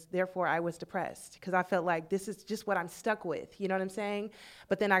choices. Therefore, I was depressed, because I felt like this is just what I'm stuck with. You know what I'm saying?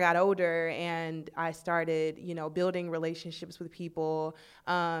 But then I got older and I started, you know, building relationships with people,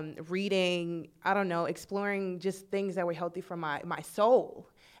 reading, exploring just things that were healthy for my soul.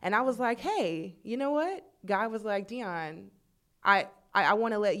 And I was like, hey, you know what? God was like, Deun, I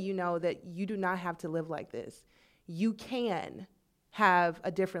want to let you know that you do not have to live like this. You can have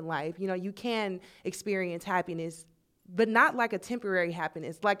a different life. You know, you can experience happiness, but not like a temporary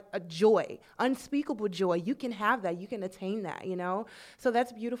happiness, like a joy, unspeakable joy. You can have that. You can attain that, you know? So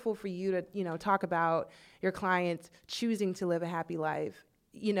that's beautiful for you to, you know, talk about your clients choosing to live a happy life,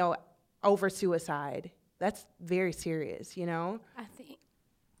 you know, over suicide. That's very serious, you know?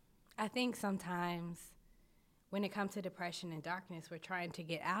 I think sometimes when it comes to depression and darkness, we're trying to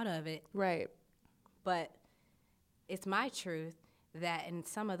get out of it. Right. But it's my truth that in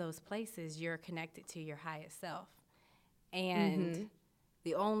some of those places, you're connected to your highest self. And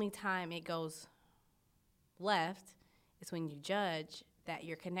the only time it goes left is when you judge that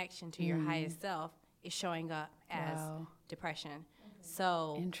your connection to your highest self is showing up as depression.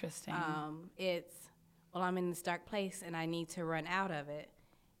 So interesting. It's, well, I'm in this dark place and I need to run out of it.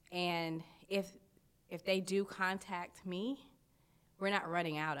 And if they do contact me, we're not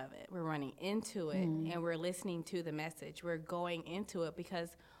running out of it. We're running into it, and we're listening to the message. We're going into it, because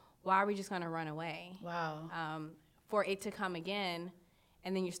why are we just going to run away? Wow. For it to come again,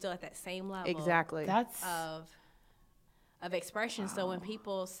 and then you're still at that same level. Exactly. That's of expression. So when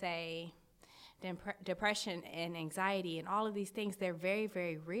people say depression and anxiety and all of these things, they're very,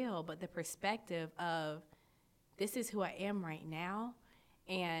 very real. But the perspective of this is who I am right now,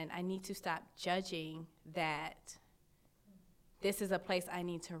 and I need to stop judging that this is a place I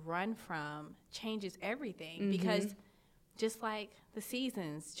need to run from, changes everything. Because just like the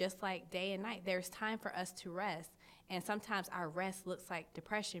seasons, just like day and night, there's time for us to rest. And sometimes our rest looks like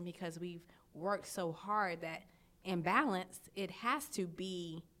depression because we've worked so hard that in balance, it has to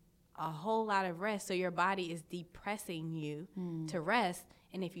be a whole lot of rest. So your body is depressing you to rest.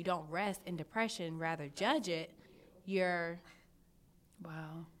 And if you don't rest in depression, rather judge it, you're,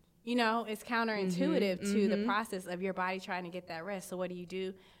 you know, it's counterintuitive to the process of your body trying to get that rest. So what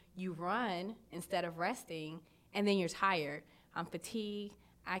do? You run instead of resting, and then you're tired. I'm fatigued.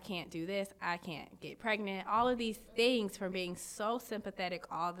 I can't do this. I can't get pregnant. All of these things from being so sympathetic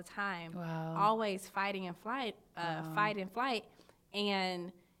all the time, always fighting and fight and flight.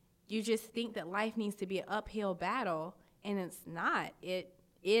 And you just think that life needs to be an uphill battle, and it's not. It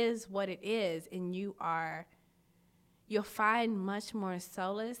is what it is, and you'll find much more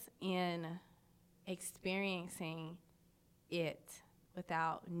solace in experiencing it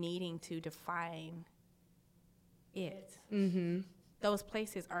without needing to define it. Those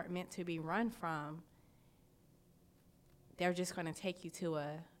places aren't meant to be run from. They're just going to take you to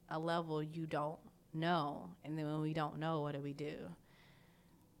a level you don't know. And then when we don't know, what do?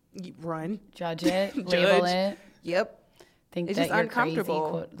 Run. Judge it, label it. Yep. Think it's that just you're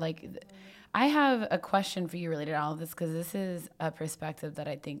uncomfortable. Crazy. I have a question for you related to all of this, because this is a perspective that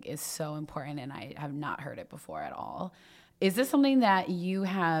I think is so important, and I have not heard it before at all. Is this something that you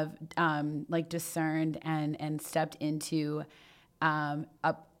have discerned and stepped into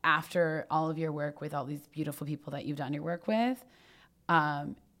after all of your work with all these beautiful people that you've done your work with?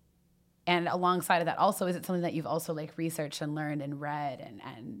 And alongside of that also, is it something that you've also researched and learned and read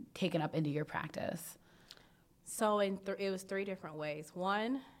and taken up into your practice? So it was 3 different ways.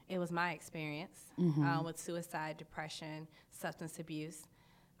 One, it was my experience with suicide, depression, substance abuse.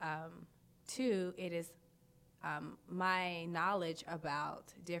 2, it is my knowledge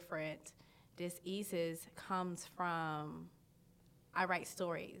about different diseases comes from, I write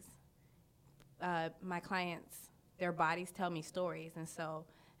stories. My clients, their bodies tell me stories, and so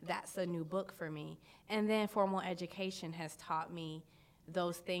that's a new book for me. And then formal education has taught me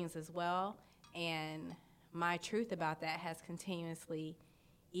those things as well, and my truth about that has continuously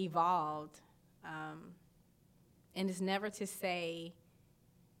evolved. And it's never to say,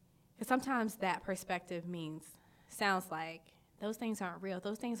 because sometimes that perspective sounds like those things aren't real.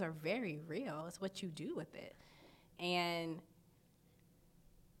 Those things are very real. It's what you do with it. And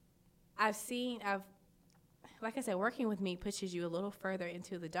like I said, working with me pushes you a little further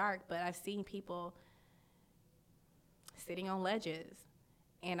into the dark, but I've seen people sitting on ledges,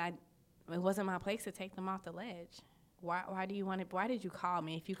 and it wasn't my place to take them off the ledge. Why do you want it? Why did you call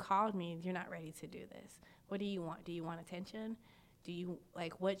me? If you called me, you're not ready to do this. What do you want? Do you want attention? Do you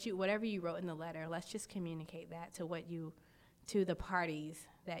whatever you wrote in the letter? Let's just communicate that to the parties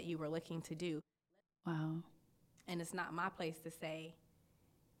that you were looking to do. Wow. And it's not my place to say,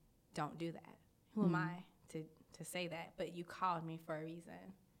 don't do that. Who am I to say that? But you called me for a reason.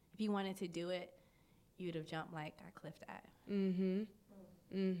 If you wanted to do it, you'd have jumped like I cliffed at.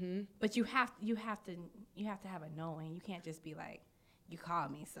 But you have to have a knowing. You can't just be like, you called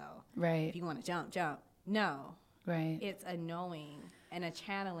me, so right. If you want to jump. No. Right. It's a knowing and a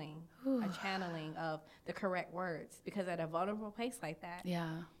channeling of the correct words. Because at a vulnerable place like that,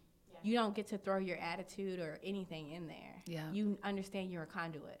 you don't get to throw your attitude or anything in there. Yeah. You understand you're a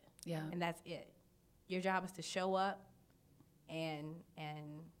conduit. Yeah. And that's it. Your job is to show up and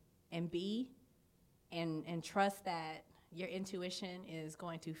be and trust that your intuition is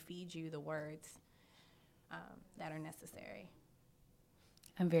going to feed you the words that are necessary.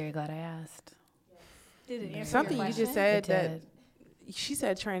 I'm very glad I asked. Did it answer Something your you question? just said It that did. she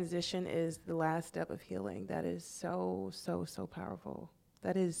said transition is the last step of healing. That is so powerful.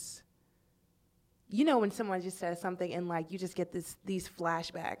 That is, when someone just says something and like you just get these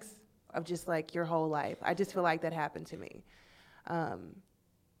flashbacks of just like your whole life. I just feel like that happened to me. I'm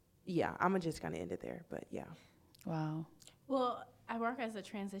just gonna end it there, but yeah. Wow. Well, I work as a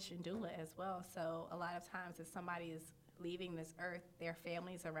transition doula as well, so a lot of times if somebody is leaving this earth, their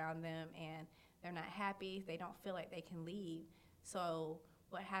family's around them and they're not happy, they don't feel like they can leave. So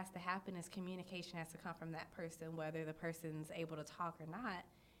what has to happen is communication has to come from that person, whether the person's able to talk or not,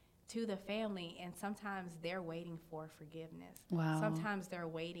 to the family, and sometimes they're waiting for forgiveness. Wow. Sometimes they're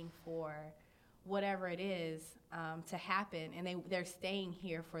waiting for whatever it is to happen, and they're staying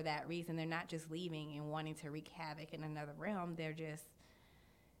here for that reason. They're not just leaving and wanting to wreak havoc in another realm. They're just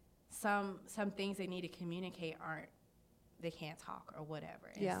some things they need to communicate they can't talk or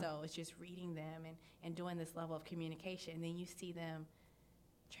whatever. And so it's just reading them and doing this level of communication, and then you see them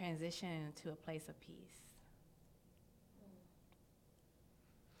transition into a place of peace.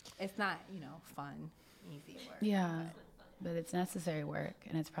 It's not, fun, easy work. Yeah, but it's necessary work,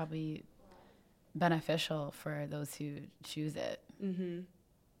 and it's probably beneficial for those who choose it. Mm-hmm.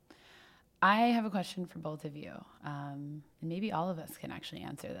 I have a question for both of you, and maybe all of us can actually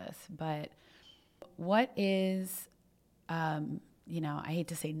answer this, but what is, I hate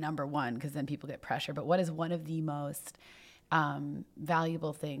to say number one because then people get pressure, but what is one of the most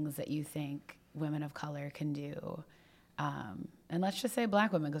valuable things that you think women of color can do? And let's just say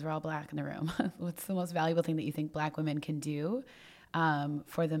Black women, because we're all Black in the room. What's the most valuable thing that you think Black women can do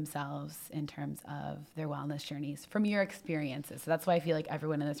for themselves in terms of their wellness journeys from your experiences? So that's why I feel like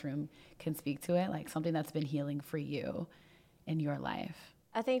everyone in this room can speak to it, like something that's been healing for you in your life.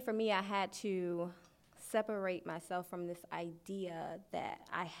 I think for me, I had to separate myself from this idea that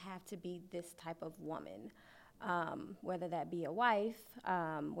I have to be this type of woman, whether that be a wife,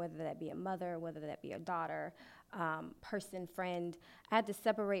 whether that be a mother, whether that be a daughter, person, friend. I had to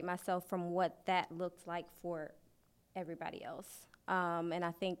separate myself from what that looked like for everybody else. And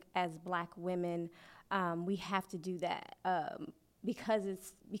I think as Black women, we have to do that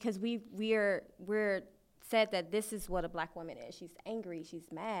because we're said that this is what a Black woman is. She's angry, she's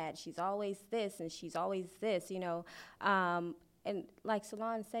mad, she's always this, and she's always this, and like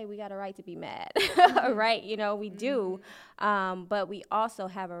Salon say, we got a right to be mad, right? We do. But we also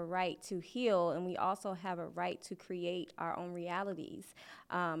have a right to heal, and we also have a right to create our own realities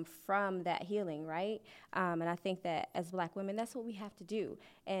from that healing, right? And I think that as Black women, that's what we have to do.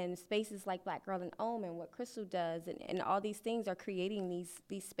 And spaces like Black Girl in Om and what Crystal does and all these things are creating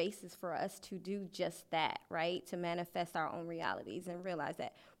these spaces for us to do just that, right? To manifest our own realities and realize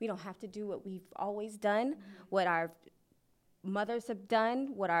that we don't have to do what we've always done, what our mothers have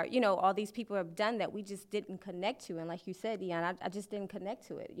done, what our, all these people have done that we just didn't connect to. And like you said, Deun, I just didn't connect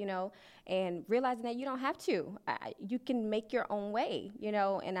to it, and realizing that you don't have to. You can make your own way,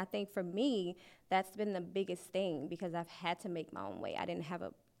 and I think for me, that's been the biggest thing because I've had to make my own way. I didn't have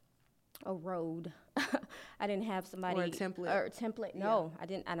a road. I didn't have somebody. Or a template. No, I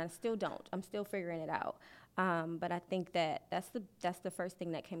didn't, and I still don't. I'm still figuring it out. But I think that that's the first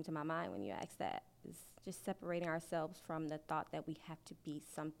thing that came to my mind when you asked that, is just separating ourselves from the thought that we have to be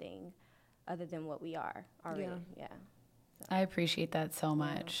something other than what we are already. Yeah. So. I appreciate that so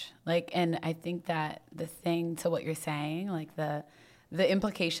much. And I think that the thing to what you're saying, like the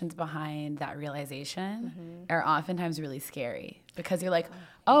implications behind that realization are oftentimes really scary because you're like,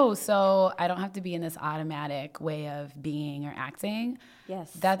 oh, so I don't have to be in this automatic way of being or acting.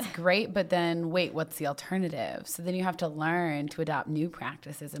 Yes. That's great, but then wait, what's the alternative? So then you have to learn to adopt new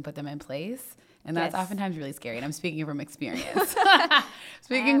practices and put them in place. And that's oftentimes really scary. And I'm speaking from experience.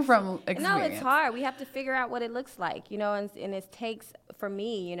 From experience. No, it's hard. We have to figure out what it looks like, and it takes, for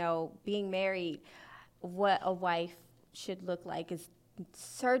me, being married, what a wife should look like is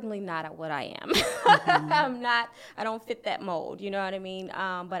certainly not what I am. I don't fit that mold, you know what I mean?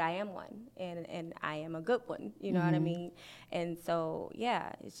 But I am one, and I am a good one, you know what I mean? And so,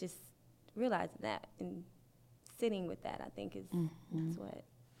 it's just realizing that and sitting with that, I think that's what.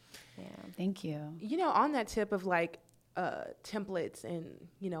 Yeah. Thank you. On that tip of like templates and,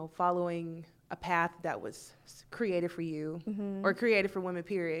 following a path that was created for you or created for women,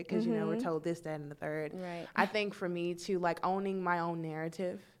 period. Because, you know, we're told this, that, and the third. Right. I think for me to like owning my own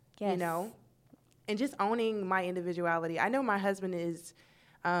narrative, Yes. you know, and just owning my individuality. I know my husband is,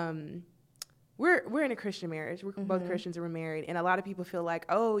 we're in a Christian marriage. We're both Christians and we're married. And a lot of people feel like,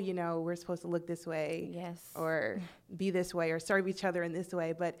 oh, you know, we're supposed to look this way or be this way or serve each other in this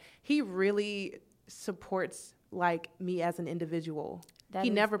way. But he really supports like me as an individual. He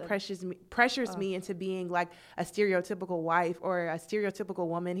never pressures me into being like a stereotypical wife or a stereotypical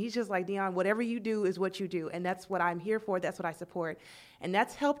woman. He's just like, Deun, whatever you do is what you do. And that's what I'm here for. That's what I support. And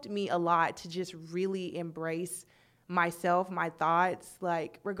that's helped me a lot to just really embrace myself, my thoughts,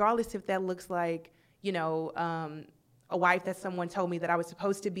 like regardless if that looks like, you know, a wife that someone told me that I was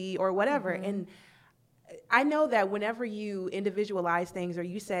supposed to be or whatever. And I know that whenever you individualize things or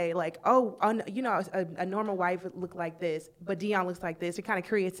you say like, oh, you know, a normal wife would look like this, but Deun looks like this, it kind of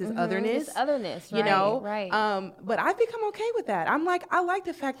creates this otherness. This otherness, you know? Right. But I've become okay with that. I'm like, I like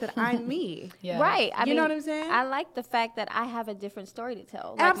the fact that I'm me. Right. I mean, know what I'm saying? I like the fact that I have a different story to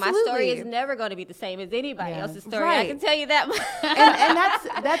tell. Like Absolutely. my story is never going to be the same as anybody else's story. Right. I can tell you that.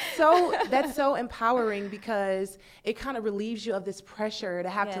 and that's so empowering because it kind of relieves you of this pressure to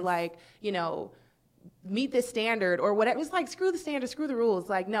have to like, you know, meet this standard or whatever. It's like, screw the standard, screw the rules.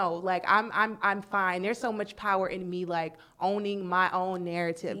 Like, no, like I'm fine. There's so much power in me, like owning my own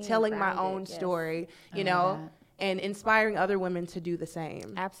narrative, telling my own story, you know, and inspiring other women to do the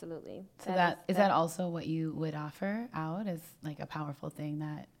same. Absolutely. So is that also what you would offer out as like a powerful thing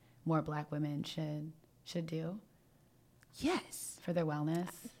that more Black women should do? Yes. For their wellness?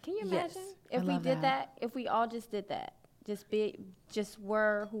 Can you imagine if we did that? If we all just did that? Just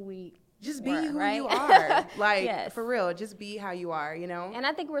were who we Just be who right? you are. Like, for real, just be how you are, you know? And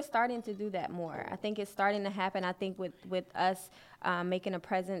I think we're starting to do that more. I think it's starting to happen. I think with us making a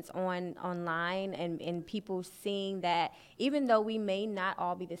presence online and people seeing that even though we may not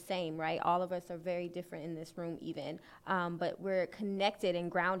all be the same, right? All of us are very different in this room even. But we're connected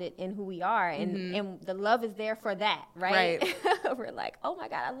and grounded in who we are. And the love is there for that, right? We're like, oh, my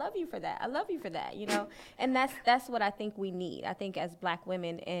God, I love you for that. I love you for that, you know? And that's what I think we need. I think as Black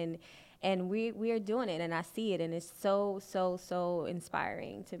women and we are doing it, and I see it, and it's so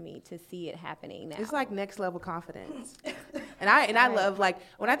inspiring to me to see it happening now. It's like next level confidence. And I love, like,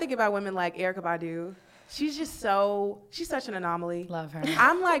 when I think about women like Erykah Badu, she's such an anomaly. Love her.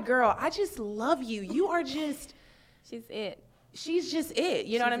 I'm like, girl, I just love you. You are just. She's it. She's just it.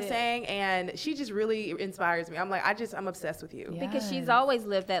 You know what I'm saying? And she just really inspires me. I'm like, I'm obsessed with you. Yes. Because she's always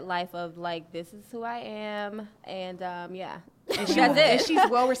lived that life of like, this is who I am. And And she's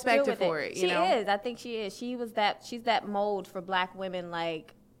well respected for it. She is. I think she is. She's that mold for Black women.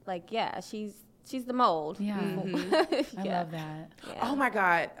 Like, she's the mold. Yeah. I love that. Yeah. Oh my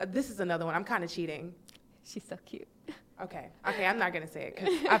God. This is another one. I'm kind of cheating. She's so cute. Okay. I'm not going to say it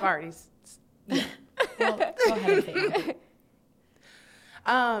because I've already. Well, go ahead and say it.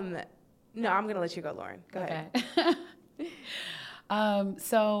 No, I'm going to let you go, Lauren. Go ahead.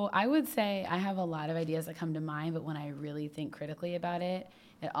 So I would say I have a lot of ideas that come to mind, but when I really think critically about it,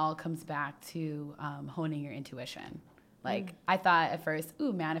 it all comes back to honing your intuition. Like I thought at first,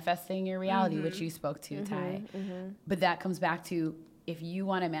 manifesting your reality, which you spoke to, Ty. But that comes back to if you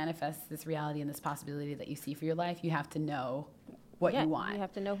want to manifest this reality and this possibility that you see for your life, you have to know what you want. You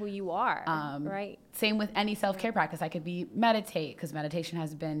have to know who you are, right? Same with any self-care practice. I could be meditate, because meditation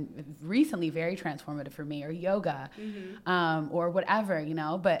has been recently very transformative for me, or yoga, or whatever, you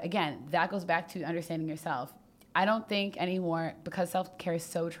know. But again, that goes back to understanding yourself. I don't think anymore, because self-care is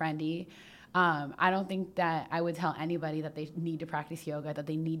so trendy, I don't think that I would tell anybody that they need to practice yoga, that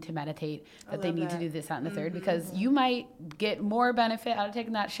they need to meditate, that they need to do this, that, and the third, because you might get more benefit out of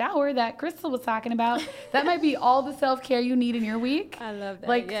taking that shower that Crystal was talking about. That might be all the self-care you need in your week. I love that.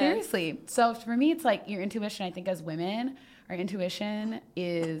 Like, seriously. So for me, it's like your intuition. I think as women, our intuition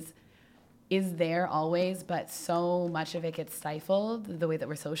is there always, but so much of it gets stifled the way that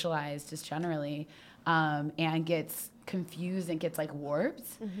we're socialized just generally, and gets confused and gets like warped,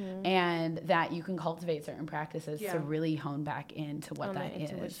 and that you can cultivate certain practices to really hone back into what that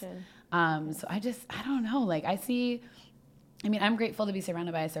is. So I don't know, like I'm grateful to be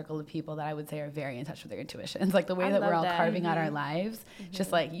surrounded by a circle of people that I would say are very in touch with their intuitions. Like the way that we're all carving out our lives,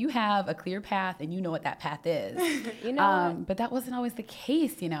 just like you have a clear path and you know what that path is. You know, but that wasn't always the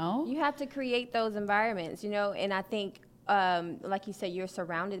case, you know? You have to create those environments, you know, and I think like you said, you're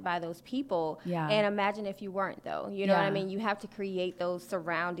surrounded by those people. Yeah. And imagine if you weren't, though. You know what I mean? You have to create those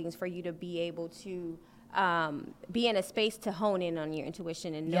surroundings for you to be able to be in a space to hone in on your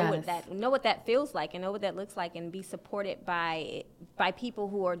intuition and know what that feels like and know what that looks like and be supported by by people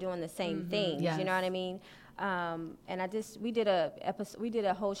who are doing the same things. Yes. You know what I mean? And we did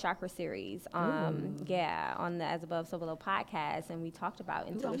a whole chakra series, on the As Above, So Below podcast, and we talked about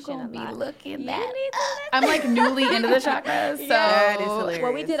intuition a lot. Looking that. I'm like newly into the chakras, so That is hilarious.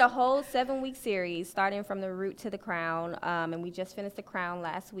 Well, we did a whole 7-week series starting from the root to the crown, and we just finished the crown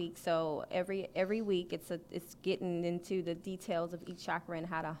last week. So every week it's getting into the details of each chakra and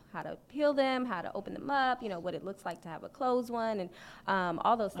how to heal them, how to open them up, what it looks like to have a closed one, and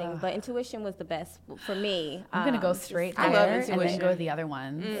all those things. But intuition was the best for me. I'm gonna go straight I love there and then intuition. go to the other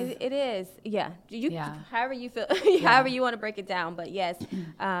ones. It is, yeah. Yeah. However you feel, however you want to break it down. But yes,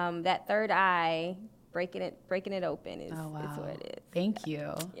 that third eye, breaking it open is what it is. Thank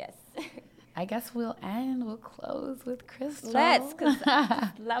you. Yes. I guess we'll close with Crystal. Let's, 'cause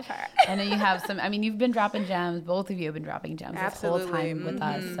I love her. I know you have you've been dropping gems. Both of you have been dropping gems this whole time with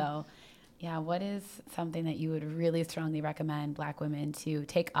us. So, yeah, what is something that you would really strongly recommend Black women to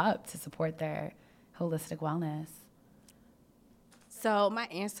take up to support their holistic wellness? So my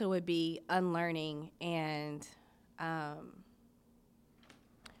answer would be unlearning and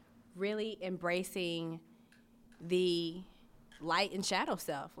really embracing the light and shadow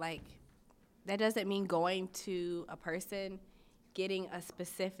self. Like, that doesn't mean going to a person, getting a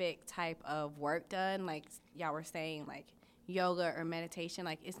specific type of work done, like y'all were saying, like yoga or meditation.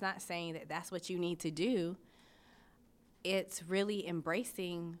 Like, it's not saying that that's what you need to do. It's really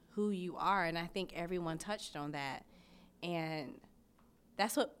embracing who you are, and I think everyone touched on that. And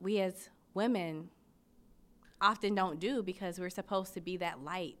that's what we as women often don't do, because we're supposed to be that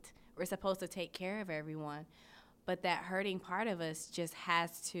light. We're supposed to take care of everyone. But that hurting part of us just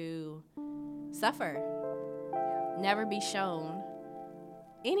has to suffer, never be shown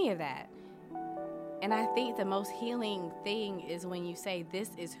any of that. And I think the most healing thing is when you say, this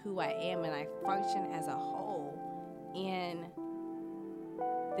is who I am, and I function as a whole in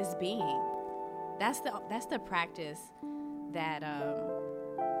this being. That's the practice that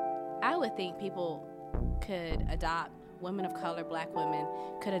I would think people could adopt, women of color, Black women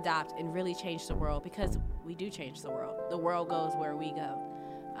could adopt and really change the world, because we do change the world. The world goes where we go.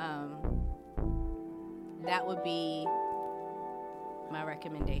 That would be my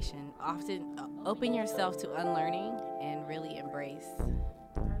recommendation. Often open yourself to unlearning and really embrace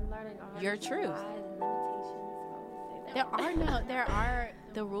your truth.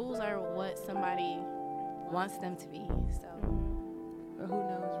 The rules are what somebody wants them to be. So, But who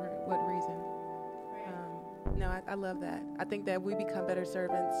knows for what reason? I love that. I think that we become better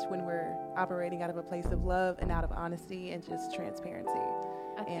servants when we're operating out of a place of love and out of honesty and just transparency.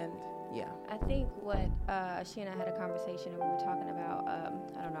 I think what she and I had a conversation, and we were talking about, I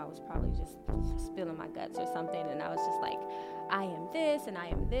don't know, I was probably just spilling my guts or something, and I was just like, I am this and I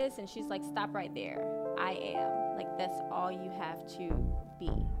am this, and she's like, stop right there. I am. Like, that's all you have to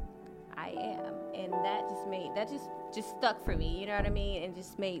be. I am. And that just stuck for me, you know what I mean? And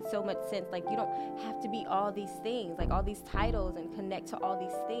just made so much sense. Like, you don't have to be all these things, like all these titles, and connect to all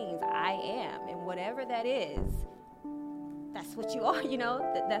these things. I am. And whatever that is, that's what you are,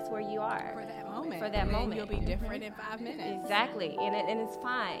 that's where you are. For that moment. You'll be different in 5 minutes. Exactly. And it's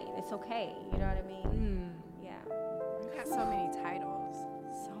fine. It's okay. You know what I mean? Yeah. You got so many titles.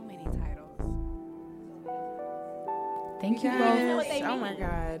 So many titles. Thank you Yes. both. Oh my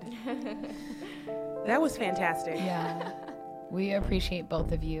God. That was fantastic. Yeah. We appreciate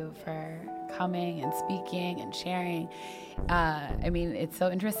both of you for coming and speaking and sharing. It's so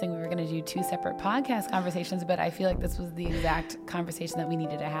interesting. We were going to do 2 separate podcast conversations, but I feel like this was the exact conversation that we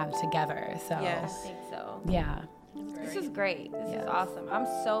needed to have together. So, Yes. I think so. Yeah. This is great. This is awesome. I'm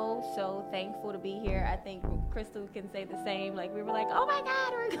so thankful to be here. I think Crystal can say the same. Like, we were like, oh my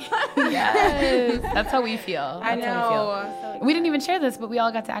God, we're going. Yes. That's how we feel. I That's how we know. feel. We didn't even share this, but we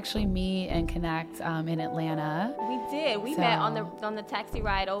all got to actually meet and connect in Atlanta. We did. We met on the taxi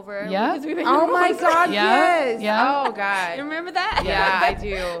ride over. Yeah. because we were Oh my God, Yeah. yes. Yeah. Oh God. You remember that? Yeah, I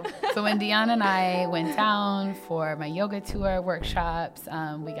do. So when Deun and I went down for my yoga tour workshops,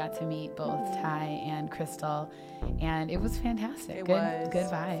 we got to meet both Ty and Crystal, and it was fantastic. It good was. Good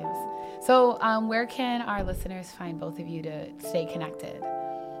vibes. So where can our listeners find both of you to stay connected?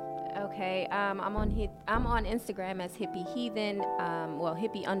 Okay, I'm on Instagram as Hippie Heathen,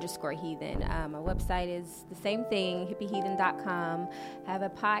 Hippie_Heathen. My website is the same thing, hippieheathen.com. I have a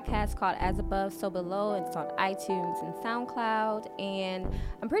podcast called As Above, So Below. It's on iTunes and SoundCloud, and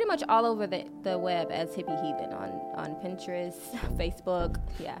I'm pretty much all over the web as Hippie Heathen on Pinterest, Facebook,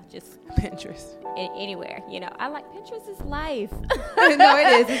 just Pinterest. anywhere. I like Pinterest is life. No, it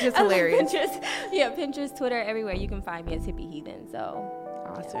is. It's just I love hilarious. Pinterest, Pinterest, Twitter, everywhere. You can find me as Hippie Heathen. So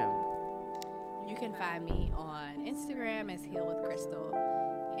Awesome. You can find me on Instagram as Heal with Crystal,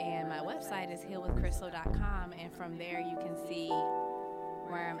 and my website is healwithcrystal.com, and from there you can see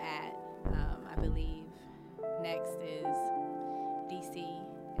where I'm at. I believe next is DC,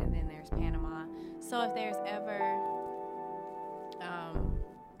 and then there's Panama. So if there's ever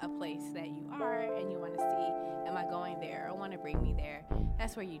a place that you are and you want to see, am I going there or want to bring me there,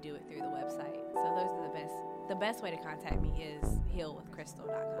 that's where you do it through the website. So those are the best way to contact me is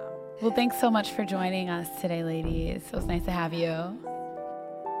healwithcrystal.com. Well, thanks so much for joining us today, ladies. It was nice to have you.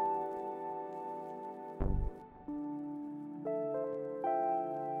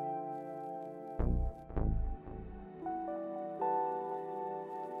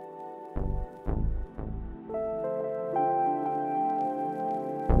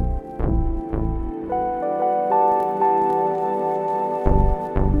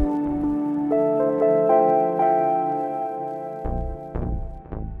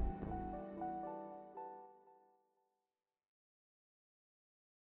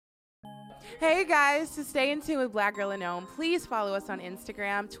 Hey guys, to stay in tune with Black Girl in Ohm, please follow us on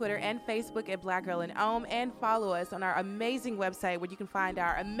Instagram, Twitter, and Facebook at Black Girl in Ohm, and follow us on our amazing website where you can find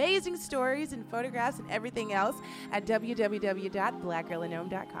our amazing stories and photographs and everything else at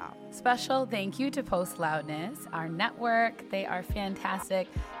www.blackgirlinohm.com. Special thank you to Post Loudness, our network. They are fantastic.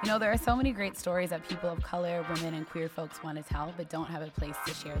 You know, there are so many great stories that people of color, women, and queer folks want to tell but don't have a place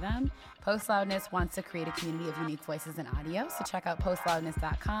to share them. Post Loudness wants to create a community of unique voices in audio, so check out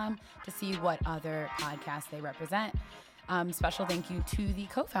postloudness.com to see what other podcasts they represent. Special thank you to the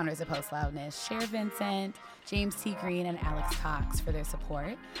co-founders of Post Loudness, Cher Vincent, James T. Green, and Alex Cox for their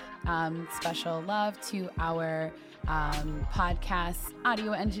support. Special love to our podcast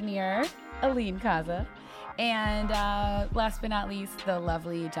audio engineer, Aline Kaza. And last but not least, the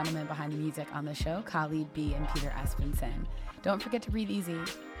lovely gentlemen behind the music on the show, Khalid B. and Peter Espenson. Don't forget to breathe easy.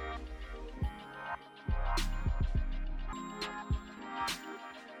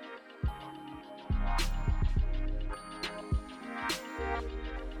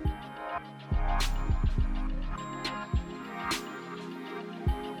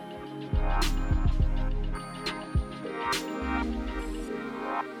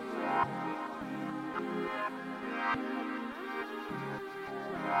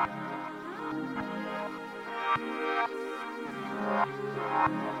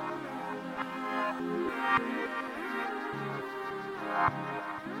 Yeah.